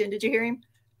just walked in. Did you hear him?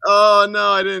 Oh, no,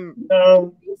 I didn't.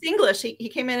 No. He's English. He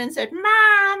came in and said,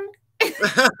 Mom. That's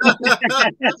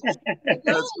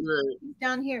great. He's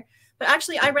down here. But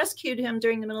actually, I rescued him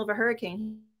during the middle of a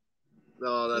hurricane.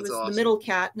 Oh, that's he was awesome. The middle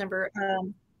cat,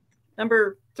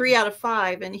 number 3 out of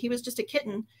 5. And he was just a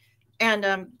kitten. And,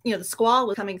 you know, the squall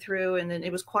was coming through and then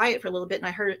it was quiet for a little bit. And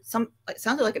I heard it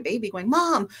sounded like a baby going,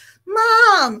 Mom,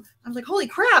 Mom. I was like, holy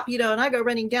crap, you know, and I go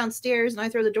running downstairs and I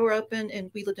throw the door open,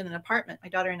 and we lived in an apartment, my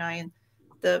daughter and I, and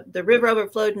the river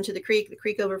overflowed into the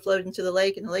creek overflowed into the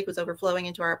lake, and the lake was overflowing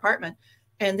into our apartment.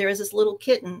 And there was this little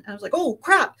kitten. I was like, oh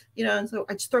crap, you know, and so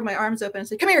I just throw my arms open and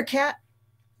say, come here, cat.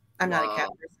 I'm not a cat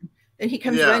person. And he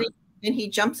comes running and he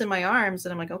jumps in my arms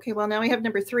and I'm like, okay, well, now we have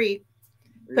number 3.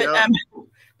 But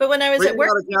but when I was at work,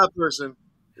 you're not a cat person.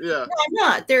 Yeah. No,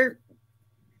 I'm not.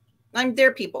 I'm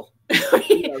their people. Yeah,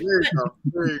 there you go.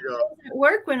 There you go. At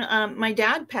work when my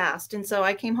dad passed, and so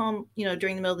I came home, you know,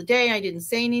 during the middle of the day. I didn't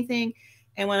say anything,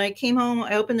 and when I came home,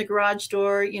 I opened the garage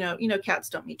door. You know, cats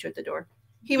don't meet you at the door.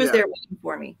 He was there waiting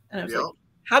for me, and I was like,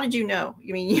 "How did you know?"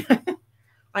 You mean,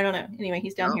 I don't know. Anyway,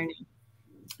 he's down here now.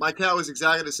 My cat was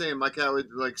exactly the same. My cat would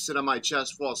like sit on my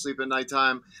chest, fall asleep at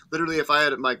nighttime. Literally, if I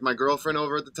had my girlfriend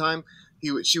over at the time,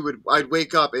 I'd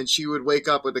wake up and she would wake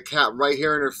up with the cat right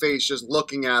here in her face, just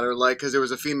looking at her, like, because it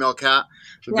was a female cat,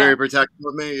 very protective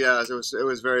of me. Yeah, it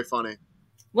was very funny.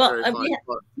 Well, very funny.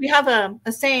 We have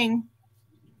a saying.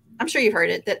 I'm sure you've heard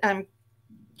it, that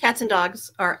cats and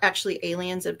dogs are actually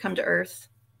aliens that have come to Earth.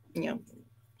 You know,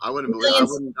 I wouldn't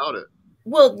doubt it.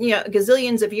 Well, you know,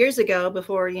 gazillions of years ago,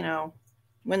 before, you know,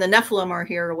 when the Nephilim are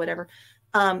here or whatever,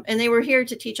 and they were here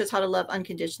to teach us how to love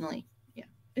unconditionally. Yeah,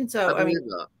 and so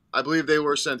I believe they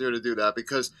were sent here to do that,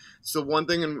 because it's the one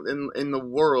thing in the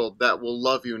world that will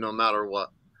love you no matter what.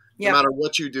 No matter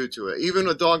what you do to it. Even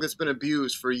a dog that's been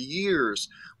abused for years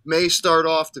may start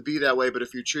off to be that way, but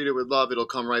if you treat it with love, it'll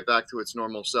come right back to its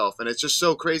normal self. And it's just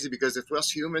so crazy, because if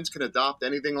us humans can adopt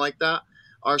anything like that,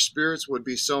 our spirits would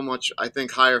be so much, I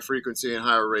think, higher frequency and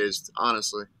higher raised,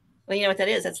 honestly. Well, you know what that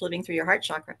is? That's living through your heart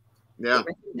chakra. Yeah.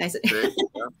 Recognize it.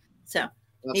 Yeah. So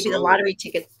maybe the lottery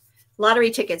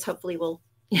tickets hopefully will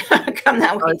come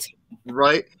that way too.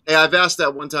 Right. Hey, I've asked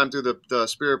that one time through the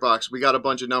spirit box. We got a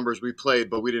bunch of numbers. We played,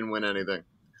 but we didn't win anything.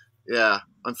 Yeah,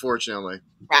 unfortunately.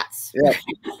 Rats. Yeah,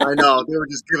 I know. They were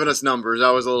just giving us numbers.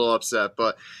 I was a little upset.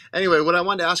 But anyway, what I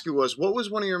wanted to ask you was, what was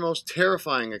one of your most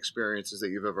terrifying experiences that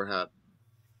you've ever had?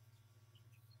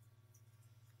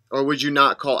 Or would you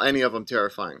not call any of them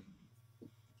terrifying?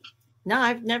 No,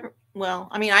 I've never. Well,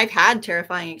 I mean, I've had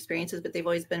terrifying experiences, but they've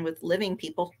always been with living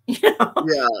people. You know?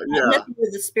 Yeah. Nothing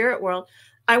with the spirit world.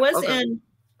 I was in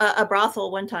a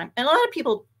brothel one time, and a lot of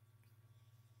people,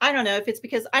 I don't know if it's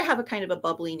because I have a kind of a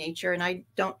bubbly nature and I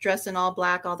don't dress in all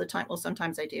black all the time. Well,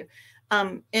 sometimes I do.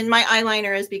 And my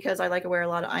eyeliner is because I like to wear a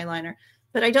lot of eyeliner,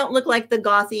 but I don't look like the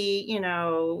gothy, you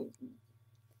know,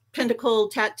 pentacle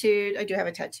tattooed. I do have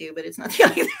a tattoo, but it's not the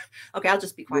only. Okay, I'll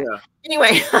just be quiet. Yeah.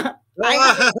 Anyway,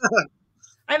 I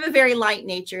have a very light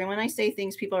nature, and when I say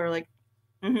things, people are like,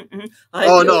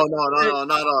 "Oh no,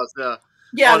 not us." Yeah.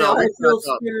 Yeah, oh, no, I feel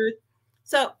scared.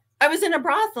 So I was in a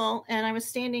brothel, and I was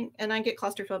standing, and I get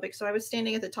claustrophobic, so I was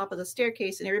standing at the top of the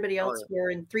staircase, and everybody else were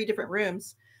in 3 different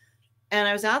rooms, and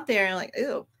I was out there, and like,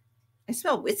 ew, I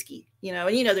smell whiskey, you know,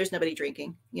 and there's nobody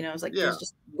drinking, you know, it's like there's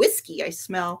just whiskey I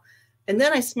smell, and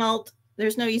then I smelled.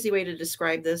 There's no easy way to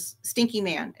describe this. Stinky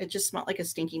man. It just smelled like a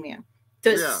stinky man.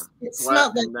 It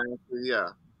smelled like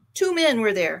 2 men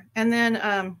were there, and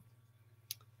then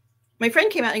my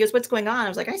friend came out and he goes, "What's going on?" I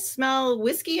was like, "I smell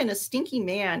whiskey and a stinky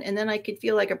man." And then I could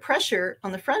feel like a pressure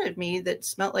on the front of me that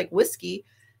smelled like whiskey.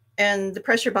 And the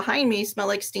pressure behind me smelled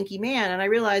like stinky man. And I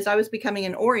realized I was becoming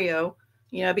an Oreo,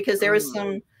 you know, because there was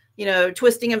some, you know,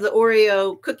 twisting of the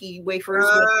Oreo cookie wafers.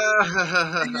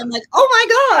 And I'm like, "Oh my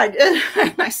God."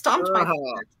 And I stomped my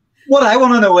foot. What I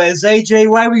want to know is, AJ,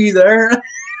 why were you there?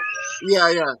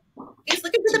 Yeah. He's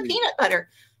looking for the peanut butter.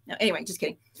 No, anyway, just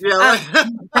kidding. Yeah.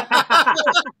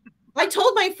 I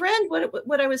told my friend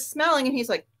what I was smelling, and he's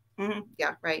like,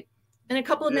 "Yeah, right." And a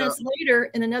couple of minutes later,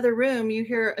 in another room, you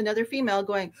hear another female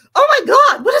going, "Oh my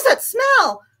God, what does that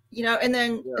smell?" You know, and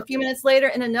then a few minutes later,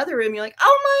 in another room, you're like,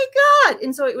 "Oh my God!"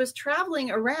 And so it was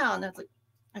traveling around. I was like,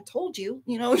 "I told you,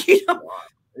 you know."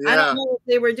 I don't know if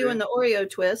they were doing the Oreo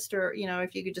twist, or you know,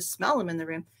 if you could just smell them in the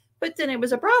room. But then it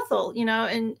was a brothel, you know,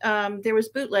 and there was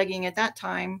bootlegging at that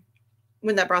time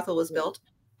when that brothel was built.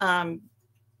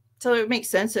 So it makes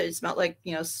sense that it smelled like,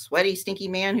 you know, sweaty, stinky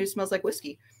man who smells like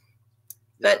whiskey.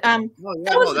 But it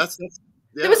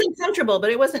was uncomfortable,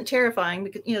 but it wasn't terrifying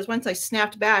because, you know, once I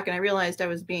snapped back and I realized I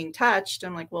was being touched,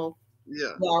 I'm like, well,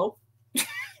 no.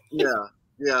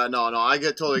 No, I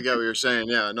totally get what you're saying.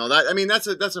 Yeah, no,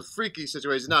 that's a freaky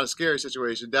situation, not a scary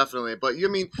situation, definitely. But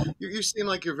you seem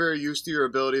like you're very used to your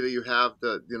ability that you have,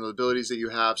 the abilities that you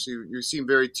have. So you seem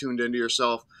very tuned into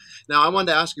yourself. Now, I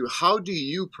wanted to ask you, how do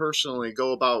you personally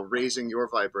go about raising your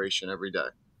vibration every day?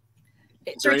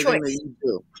 Is there anything that you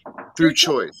do through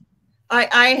choice?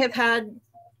 I have had,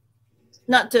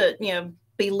 not to, you know,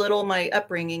 belittle my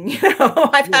upbringing, you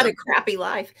know, I've had a crappy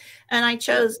life, and I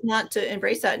chose not to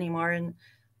embrace that anymore. And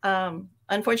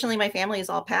unfortunately, my family is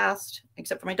all passed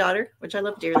except for my daughter, which I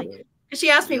love dearly. She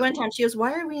asked me one time, she goes,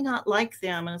 "Why are we not like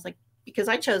them?" And I was like, "Because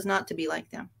I chose not to be like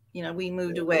them. You know, we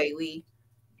moved away.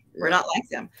 We're not like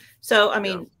them." So, I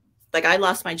mean, like, I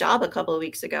lost my job a couple of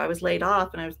weeks ago. I was laid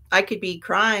off, and I could be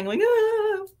crying like,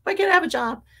 "Oh, I can't have a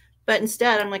job." But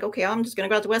instead, I'm like, okay, I'm just going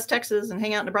to go out to West Texas and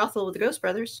hang out in a brothel with the Ghost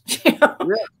Brothers. You know?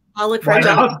 I'll look for a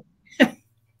job.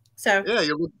 So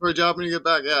you'll look for a job when you get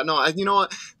back. Yeah, no, you know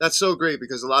what? That's so great,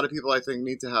 because a lot of people, I think,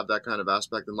 need to have that kind of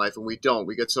aspect in life, and we don't.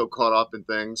 We get so caught up in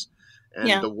things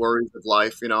and the worries of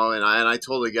life, you know. And I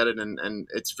totally get it, and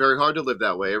it's very hard to live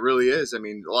that way. It really is. I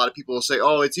mean, a lot of people will say,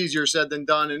 "Oh, it's easier said than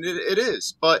done," and it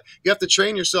is. But you have to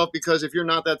train yourself, because if you're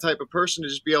not that type of person to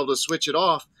just be able to switch it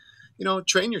off, you know,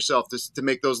 train yourself to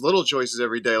make those little choices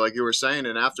every day, like you were saying.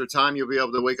 And after time, you'll be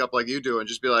able to wake up like you do and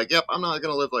just be like, "Yep, I'm not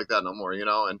going to live like that no more," you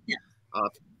know. And you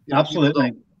know,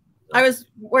 absolutely. I was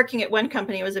working at one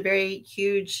company. It was a very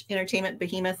huge entertainment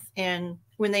behemoth. And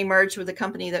when they merged with the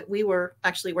company that we were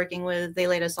actually working with, they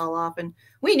laid us all off, and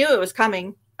we knew it was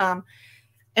coming. And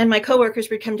my coworkers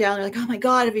would come down. They're like, "Oh my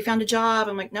God, have you found a job?"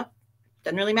 I'm like, "Nope,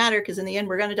 doesn't really matter, because in the end,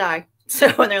 we're going to die." So,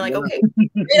 and they're like, "Okay,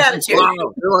 great attitude."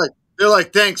 Wow. They're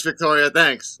like, "Thanks, Victoria,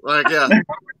 thanks." Like, yeah.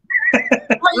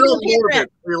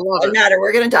 Doesn't matter,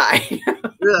 we're going to die.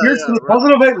 Here's the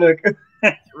positive outlook.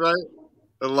 Right.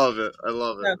 I love it.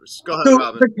 Go ahead, so,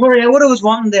 Robin. Victoria, what I was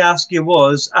wanting to ask you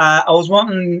was, I was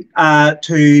wanting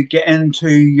to get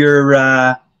into your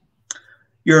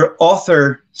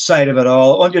author side of it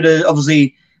all. I want you to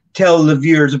obviously tell the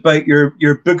viewers about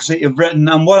your books that you've written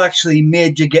and what actually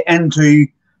made you get into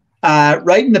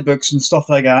writing the books and stuff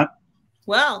like that.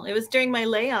 Well, it was during my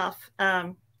layoff,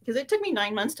 because it took me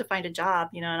 9 months to find a job,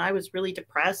 you know, and I was really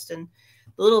depressed, and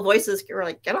the little voices were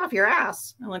like, "Get off your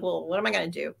ass." I'm like, "Well, what am I going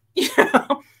to do?" You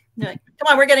know, they're like, "Come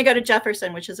on, we're going to go to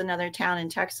Jefferson," which is another town in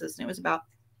Texas. And it was about,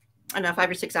 I don't know,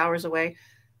 5 or 6 hours away.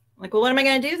 I'm like, "Well, what am I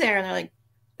going to do there?" And they're like,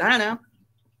 "I don't know."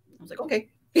 I was like, "Okay."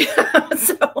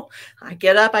 So I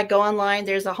get up, I go online.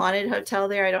 There's a haunted hotel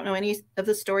there. I don't know any of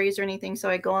the stories or anything. So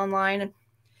I go online,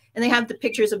 and they have the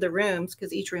pictures of the rooms,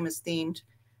 because each room is themed.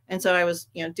 And so I was,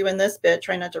 you know, doing this bit,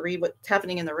 trying not to read what's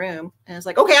happening in the room. And it's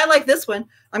like, okay, I like this one.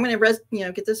 I'm going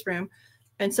to get this room.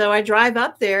 And so I drive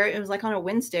up there. It was like on a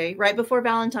Wednesday, right before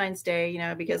Valentine's Day, you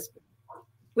know, because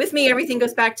with me, everything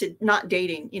goes back to not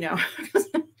dating, you know.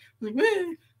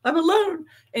 I'm alone.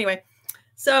 Anyway,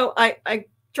 so I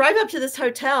drive up to this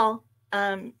hotel.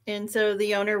 And so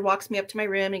the owner walks me up to my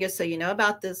room and he goes, so you know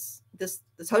about this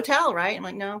hotel, right? I'm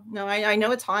like, no, I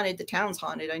know it's haunted. The town's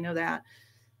haunted. I know that.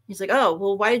 He's like, oh,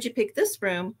 well, why did you pick this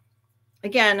room?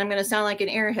 Again, I'm going to sound like an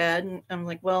airhead. And I'm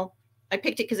like, well, I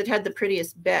picked it because it had the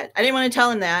prettiest bed. I didn't want to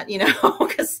tell him that,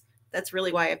 because that's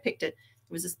really why I picked it.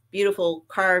 It was this beautiful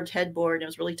carved headboard. And it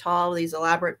was really tall with these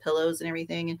elaborate pillows and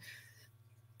everything. And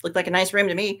looked like a nice room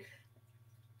to me.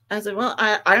 I said, well,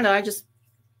 I don't know. I just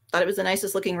thought it was the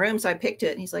nicest looking room. So I picked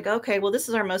it. And he's like, okay, well, this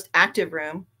is our most active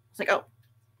room. It's like, oh,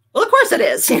 well, of course it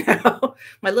is.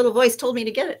 My little voice told me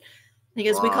to get it. And he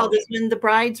goes, wow. We call this one the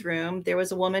bride's room. There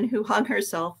was a woman who hung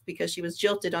herself because she was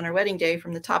jilted on her wedding day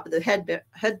from the top of the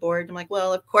headboard. I'm like,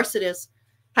 well, of course it is.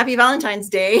 Happy Valentine's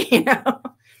Day.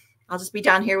 I'll just be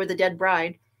down here with the dead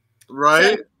bride.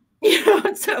 Right.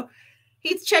 So, so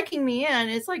he's checking me in.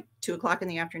 It's like 2:00 in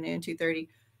the afternoon, 2:30.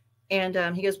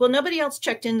 And he goes, well, nobody else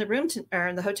checked in the room or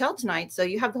in the hotel tonight. So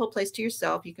you have the whole place to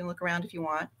yourself. You can look around if you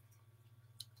want. I'm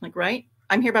like, right.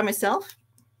 I'm here by myself.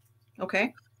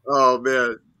 Okay. Oh,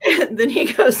 man. And then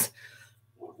he goes,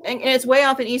 and it's way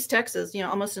off in East Texas,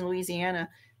 almost in Louisiana.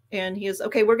 And he goes,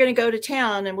 okay, we're going to go to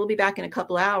town and we'll be back in a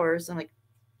couple hours. I'm like,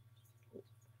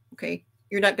 okay,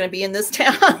 you're not going to be in this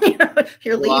town.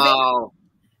 You're leaving. Wow.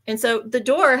 And so the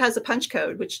door has a punch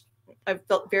code, which I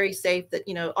felt very safe that,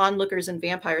 onlookers and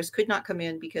vampires could not come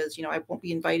in because, I won't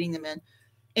be inviting them in.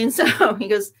 And so he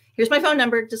goes, here's my phone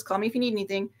number. Just call me if you need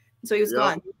anything. And so he was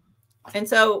gone. And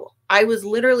so I was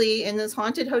literally in this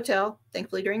haunted hotel,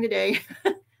 thankfully during the day,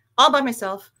 all by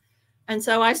myself. And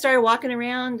so I started walking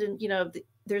around and,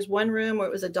 there's one room where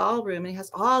it was a doll room and it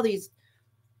has all these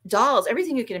dolls,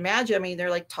 everything you can imagine. I mean, they're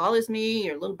like tall as me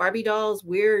or little Barbie dolls,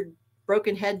 weird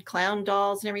broken head clown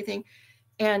dolls and everything.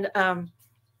 And I'm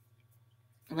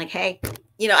like, hey,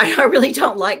 I really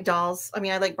don't like dolls. I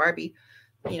mean, I like Barbie,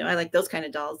 I like those kind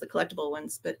of dolls, the collectible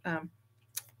ones. But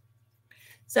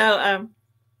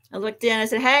I looked in, I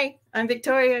said, hey, I'm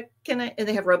Victoria. And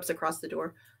they have ropes across the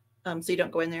door. So you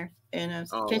don't go in there. And I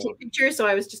said, can I take pictures? So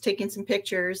I was just taking some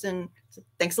pictures and said,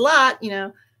 thanks a lot,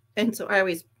 And so I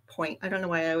always point. I don't know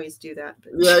why I always do that.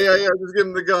 But yeah. Just give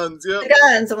them the guns. Yeah. The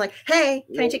guns. I'm like, hey,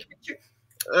 can I take a picture?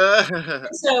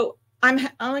 So I'm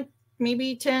like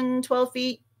maybe 10, 12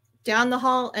 feet down the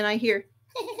hall and I hear,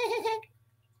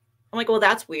 I'm like, well,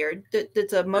 that's weird.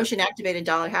 That's a motion activated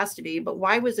doll. It has to be. But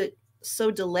why was it so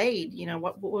delayed?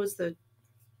 What was the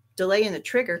delay in the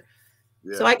trigger?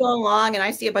 Yeah. So I go along and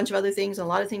I see a bunch of other things. And a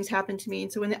lot of things happen to me.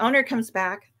 And so when the owner comes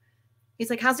back,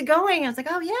 he's like, how's it going? I was like,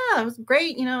 oh yeah, it was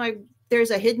great.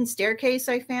 There's a hidden staircase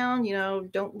I found,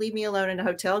 don't leave me alone in a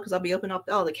hotel because I'll be opening up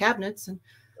all the cabinets and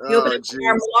you open up the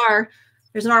armoire.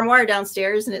 There's an armoire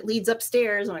downstairs and it leads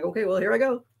upstairs. I'm like, okay, well, here I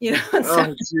go.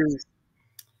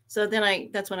 So then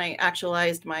that's when I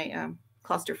actualized my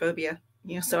claustrophobia.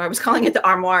 So I was calling it the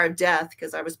armoire of death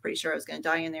because I was pretty sure I was going to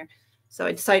die in there. So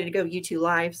I decided to go YouTube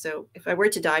live. So if I were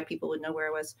to die, people would know where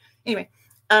I was. Anyway,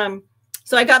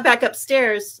 so I got back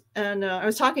upstairs and I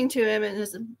was talking to him and I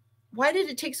said, why did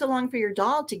it take so long for your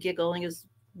doll to giggle? And he goes,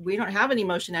 we don't have any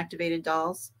motion activated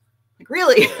dolls. I'm like,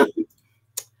 really?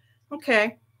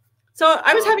 Okay. So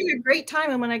I was having a great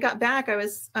time. And when I got back, I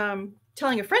was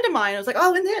telling a friend of mine, I was like,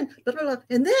 oh, and then blah, blah, blah,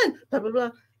 and then blah, blah,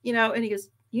 blah, and he goes,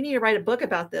 you need to write a book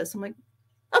about this. I'm like,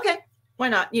 okay, why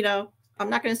not? I'm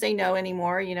not going to say no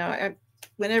anymore.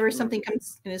 Whenever something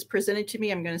comes and is presented to me,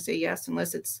 I'm going to say yes,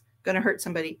 unless it's going to hurt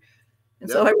somebody. And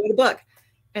so I wrote a book.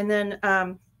 And then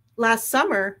last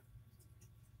summer,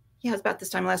 it was about this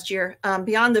time last year,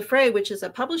 Beyond the Fray, which is a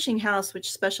publishing house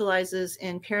which specializes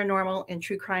in paranormal and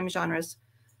true crime genres,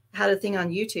 had a thing on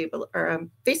YouTube or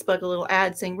Facebook, a little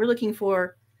ad saying, we're looking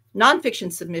for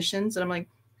nonfiction submissions. And I'm like,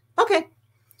 okay.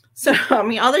 So, I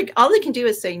mean, all they can do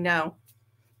is say no.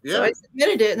 Yeah. So I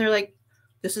submitted it and they're like,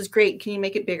 this is great. Can you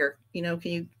make it bigger? Can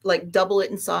you like double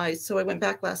it in size? So I went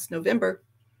back last November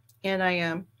and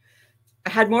I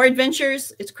had more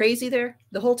adventures. It's crazy there.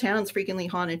 The whole town's freakingly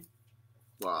haunted.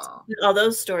 Wow. All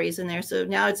those stories in there. So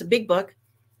now it's a big book.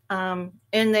 And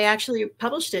they actually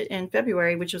published it in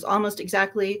February, which was almost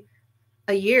exactly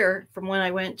a year from when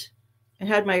I went and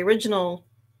had my original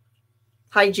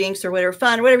hijinks or whatever,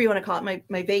 fun, or whatever you want to call it,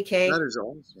 my vacay. That is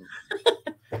awesome.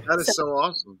 That is so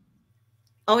awesome.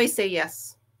 Always say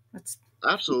yes. That's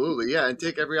absolutely, yeah, and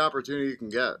take every opportunity you can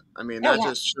get. I mean, that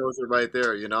just shows it right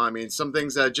there, I mean, some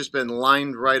things that have just been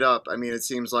lined right up. I mean, it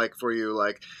seems like for you,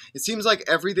 it seems like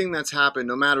everything that's happened,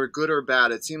 no matter good or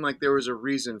bad, it seemed like there was a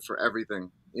reason for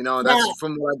everything. You know, Yeah. that's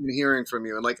from what I've been hearing from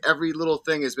you. And like every little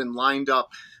thing has been lined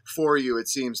up for you, it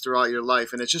seems, throughout your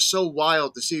life. And it's just so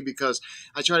wild to see, because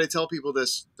I try to tell people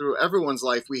this through everyone's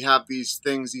life. We have these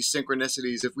things, these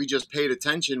synchronicities. If we just paid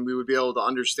attention, we would be able to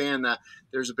understand that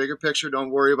there's a bigger picture.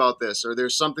 Don't worry about this. Or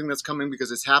there's something that's coming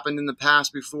because it's happened in the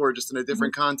past before, just in a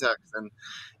different context. And,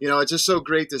 you know, it's just so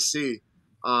great to see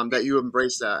that you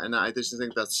embrace that. And I just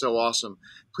think that's so awesome.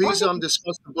 Please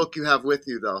discuss the book you have with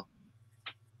you, though.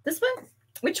 This one?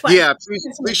 Which one? Yeah,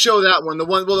 please show that one. The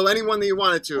one, well, anyone that you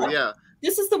wanted to. Yeah.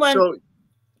 This is the one. So,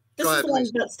 this go is ahead, the one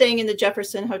please. about staying in the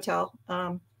Jefferson Hotel.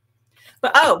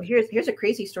 But here's a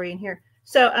crazy story in here.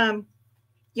 So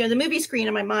you know, the movie screen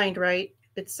in my mind, right?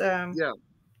 It's Yeah.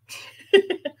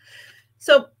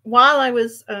 So while I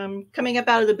was coming up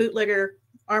out of the bootlegger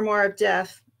armoire of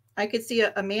death, I could see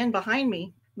a man behind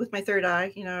me with my third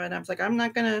eye, you know, and I was like, I'm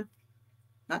not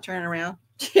turning around,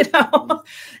 you know.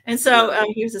 And so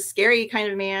he was a scary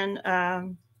kind of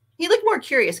man. He looked more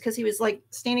curious because he was like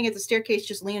standing at the staircase,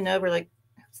 just leaning over, like,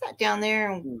 what's that down there?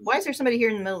 And why is there somebody here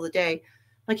in the middle of the day?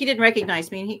 Like, he didn't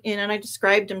recognize me. And I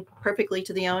described him perfectly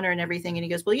to the owner and everything. And he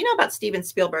goes, well, you know about Steven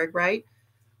Spielberg, right?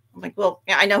 I'm like, well,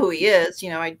 yeah, I know who he is. You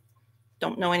know, I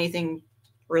don't know anything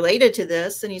related to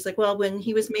this. And he's like, well, when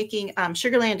he was making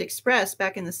Sugarland Express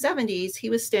back in the 70s,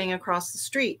 he was staying across the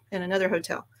street in another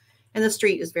hotel. And the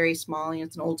street is very small, and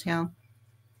it's an old town.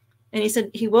 And he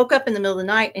said he woke up in the middle of the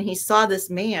night and he saw this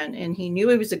man, and he knew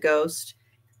he was a ghost.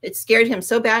 It scared him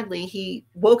so badly, he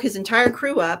woke his entire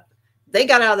crew up. They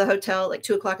got out of the hotel at like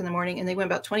 2 o'clock in the morning, and they went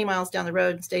about 20 miles down the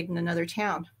road and stayed in another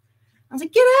town. I was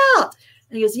like, get out.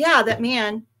 And he goes, yeah, that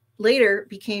man later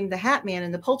became the Hat Man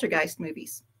in the Poltergeist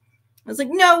movies. I was like,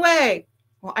 no way.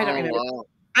 Well, I don't remember. Wow.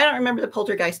 I don't remember the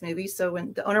Poltergeist movies. So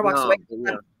when the owner walks away,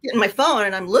 Yeah. I'm getting my phone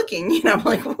and I'm looking, you know, I'm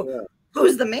like, well,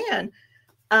 who's the man?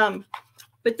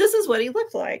 But this is what he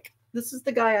looked like. This is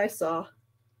the guy I saw.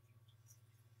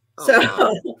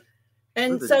 Wow.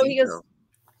 And so he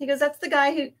goes, that's the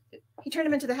guy who, he turned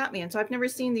him into the Hat Man. So I've never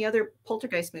seen the other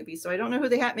Poltergeist movies, so I don't know who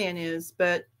the Hat Man is,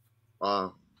 but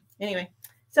wow. Anyway.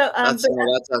 So that's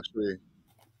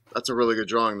a really good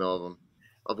drawing though of him,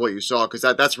 of what you saw, because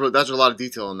that's a lot of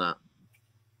detail in that.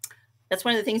 That's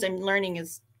one of the things I'm learning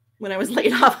is when I was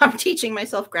laid off, I'm teaching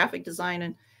myself graphic design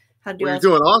and how to do. Well, you're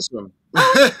doing awesome.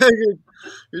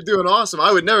 You're doing awesome.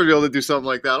 I would never be able to do something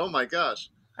like that. Oh my gosh.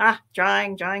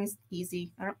 Drawing's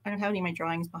easy. I don't have any of my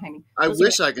drawings behind me. I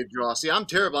wish I could draw. See, I'm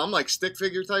terrible. I'm like stick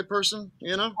figure type person,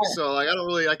 you know. So like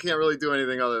I can't really do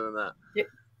anything other than that. Yeah.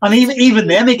 And even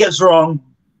then it gets wrong.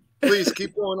 Please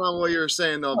keep going on what you were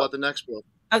saying though about the next book.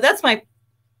 Oh, that's my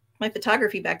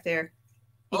photography back there.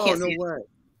 Oh, no way.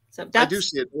 So I do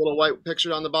see it. The little white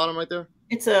picture on the bottom right there.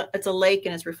 It's a lake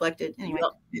and it's reflected. Anyway,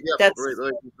 that's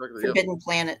Forbidden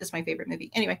Planet. That's my favorite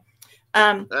movie. Anyway,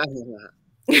 but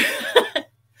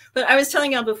I was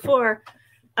telling y'all before,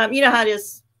 you know how it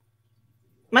is.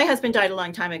 My husband died a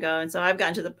long time ago, and so I've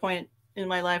gotten to the point in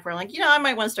my life where I'm like, you know, I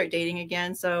might want to start dating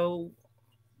again. So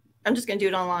I'm just going to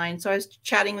do it online. So I was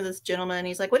chatting with this gentleman, and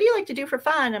he's like, what do you like to do for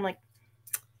fun? I'm like,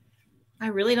 I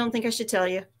really don't think I should tell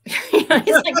you. He's like,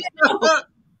 no.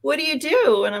 What do you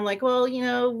do? And I'm like, well, you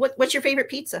know, what's your favorite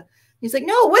pizza? He's like,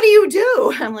 no, what do you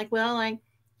do? I'm like, well, I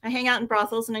hang out in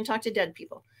brothels and I talk to dead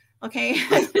people. Okay.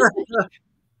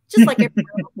 Just like every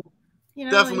girl, you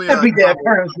know, definitely like, every day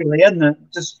occurrence, really, isn't it?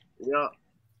 Just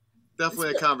definitely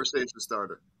a conversation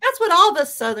starter. That's what all the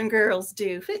Southern girls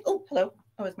do. Oh, hello.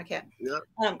 Oh, it's my cat. Yeah.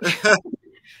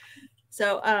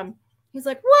 So he's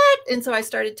like, what? And so I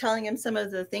started telling him some of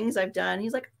the things I've done.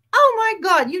 He's like, oh my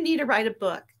God, you need to write a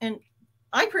book. And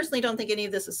I personally don't think any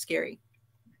of this is scary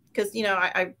because, you know,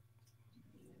 I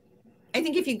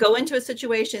think if you go into a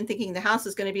situation thinking the house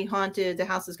is going to be haunted, the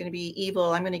house is going to be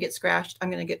evil, I'm going to get scratched, I'm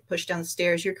going to get pushed down the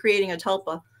stairs, you're creating a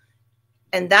tulpa.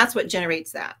 And that's what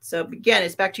generates that. So again,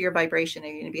 it's back to your vibration. Are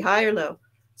you going to be high or low?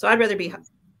 So I'd rather be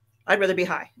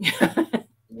high.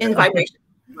 In vibration.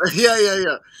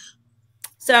 Yeah.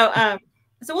 So, what am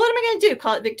I going to do?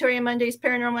 Call it Victoria Mundae's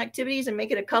Paranormal Activities and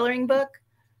make it a coloring book?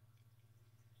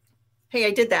 Hey,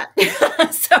 I did that.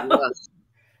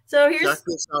 So here's. Check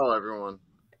this out, everyone.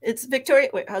 It's Victoria.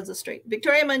 Wait, how's this straight?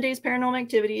 Victoria Mundae's Paranormal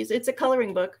Activities. It's a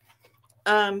coloring book,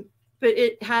 but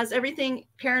it has everything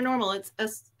paranormal.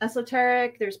 It's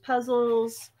esoteric. There's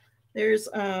puzzles. There's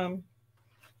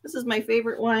this is my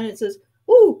favorite one. It says,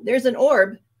 "Ooh, there's an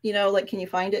orb." You know, like, can you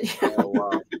find it? Oh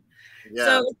wow! Yeah.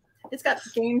 So it's got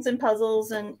games and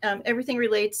puzzles, and everything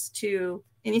relates to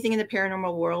anything in the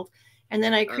paranormal world. And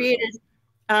then I created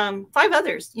 5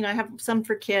 others. You know, I have some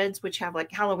for kids, which have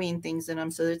like Halloween things in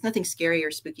them. So there's nothing scary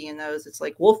or spooky in those. It's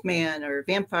like Wolfman or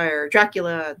Vampire or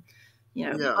Dracula, you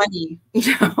know, Bunny,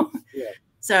 you know. Yeah.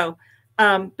 So,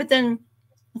 but then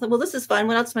I thought, well, this is fun.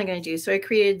 What else am I going to do? So I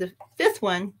created the fifth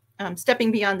one,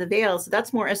 Stepping Beyond the Veil. So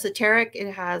that's more esoteric.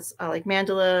 It has like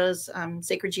mandalas,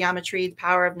 sacred geometry, the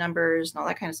power of numbers, and all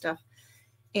that kind of stuff.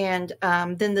 And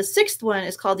then the sixth one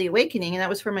is called The Awakening, and that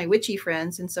was for my witchy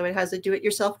friends. And so it has a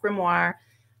do-it-yourself grimoire.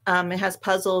 It has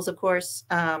puzzles, of course,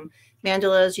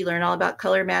 mandalas. You learn all about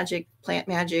color magic, plant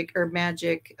magic, herb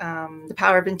magic, the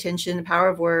power of intention, the power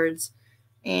of words.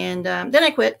 And then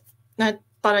I quit. I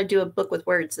thought I'd do a book with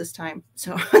words this time.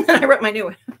 So then I wrote my new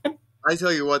one. I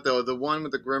tell you what, though, the one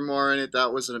with the grimoire in it,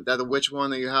 that was the witch one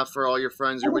that you have for all your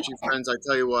friends, your witchy friends. I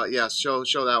tell you what, yes, show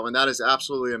that one. That is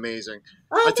absolutely amazing.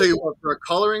 Oh, I tell you what, for a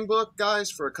coloring book,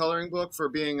 guys, for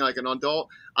being like an adult,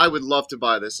 I would love to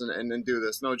buy this and do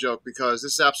this. No joke, because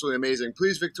this is absolutely amazing.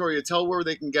 Please, Victoria, tell where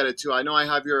they can get it to. I know I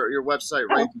have your website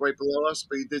right below us,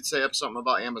 but you did say something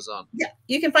about Amazon. Yeah,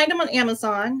 you can find them on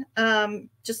Amazon.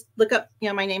 Just look up,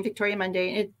 my name, Victoria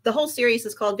Mundae. The whole series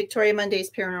is called Victoria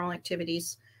Mundae's Paranormal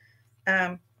Activities.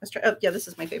 This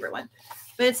is my favorite one,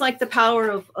 but it's like the power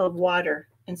of water.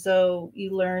 And so you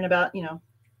learn about,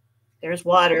 there's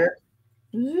water,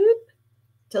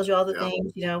 tells you all the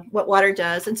things, what water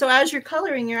does. And so as you're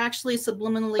coloring, you're actually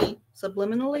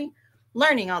subliminally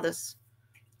learning all this.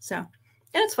 So, and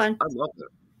it's fun.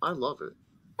 I love it.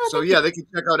 So yeah, they can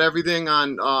check out everything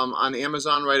on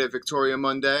Amazon, right, at Victoria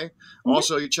Mundae. Mm-hmm.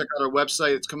 Also, you check out our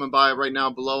website. It's coming by right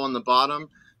now below on the bottom.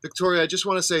 Victoria, I just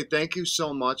want to say thank you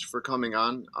so much for coming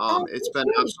on. It's been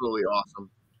absolutely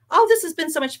awesome. Oh, this has been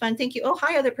so much fun. Thank you. Oh,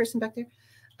 hi, other person back there.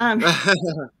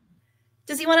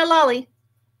 Does he want a lolly?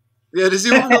 Yeah, does he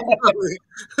want a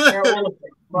lolly?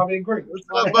 Probably agree. What's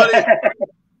up, buddy?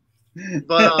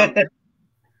 But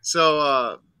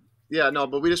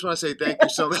but we just want to say thank you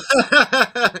so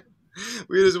much.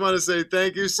 We just want to say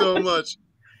thank you so much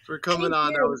for coming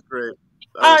on. That was great.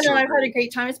 I've had a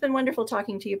great time. It's been wonderful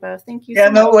talking to you both. Thank you.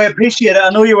 We appreciate it. I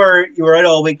know you were out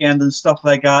all weekend and stuff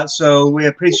like that, so we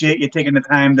appreciate you taking the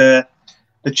time to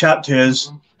chat to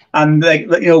us. And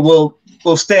we'll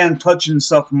stay in touch and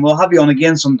stuff, and we'll have you on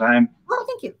again sometime. Oh,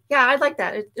 thank you. Yeah, I'd like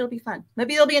that. It'll be fun.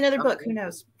 Maybe there'll be another book. Who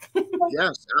knows?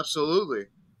 Yes, absolutely.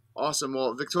 Awesome.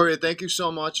 Well, Victoria, thank you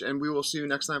so much, and we will see you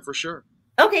next time for sure.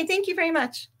 Okay, thank you very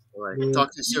much. All right.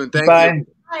 Talk to you soon. Thank you.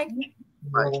 Bye.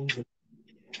 Bye.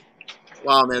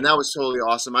 Wow, man, that was totally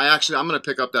awesome. I'm going to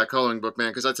pick up that coloring book,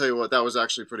 man, because I tell you what, that was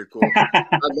actually pretty cool. I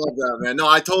love that, man. No,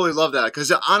 I totally love that,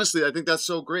 because honestly, I think that's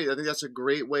so great. I think that's a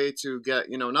great way to get,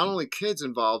 not only kids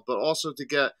involved, but also to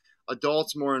get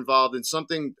adults more involved in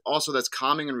something also that's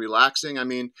calming and relaxing. I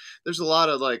mean, there's a lot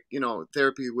of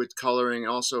therapy with coloring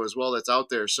also as well that's out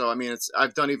there. So, I mean,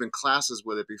 I've done even classes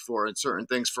with it before and certain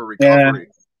things for recovery.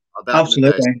 Yeah,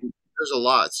 absolutely. There's a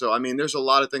lot. So, I mean, there's a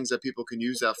lot of things that people can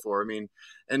use that for. I mean,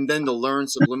 and then to learn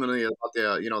subliminally about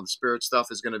the spirit stuff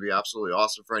is going to be absolutely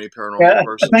awesome for any paranormal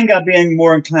person. I think I'd be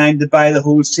more inclined to buy the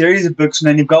whole series of books, and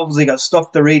then you've obviously got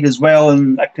stuff to read as well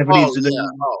and activities to do.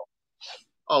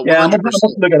 Yeah, I'm going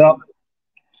to look it up.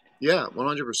 Yeah,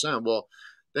 100%. Well,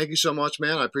 thank you so much,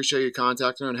 man. I appreciate you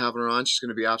contacting her and having her on.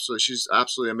 She's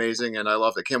absolutely amazing, and I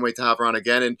love it. Can't wait to have her on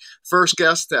again. And first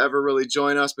guest to ever really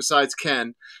join us, besides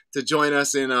Ken, to join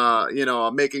us in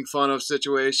a making fun of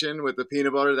situation with the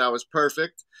peanut butter. That was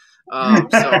perfect. So for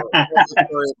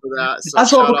that. So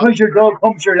that's all because your dog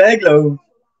pumps your leg, though.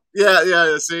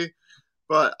 Yeah. See.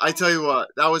 But I tell you what,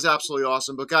 that was absolutely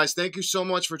awesome. But guys, thank you so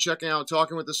much for checking out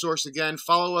Talking with the Source again.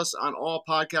 Follow us on all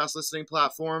podcast listening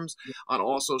platforms, on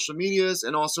all social medias,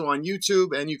 and also on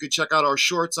YouTube. And you can check out our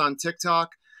shorts on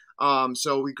TikTok.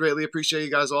 So we greatly appreciate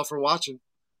you guys all for watching.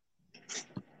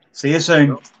 See you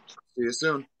soon. See you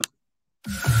soon.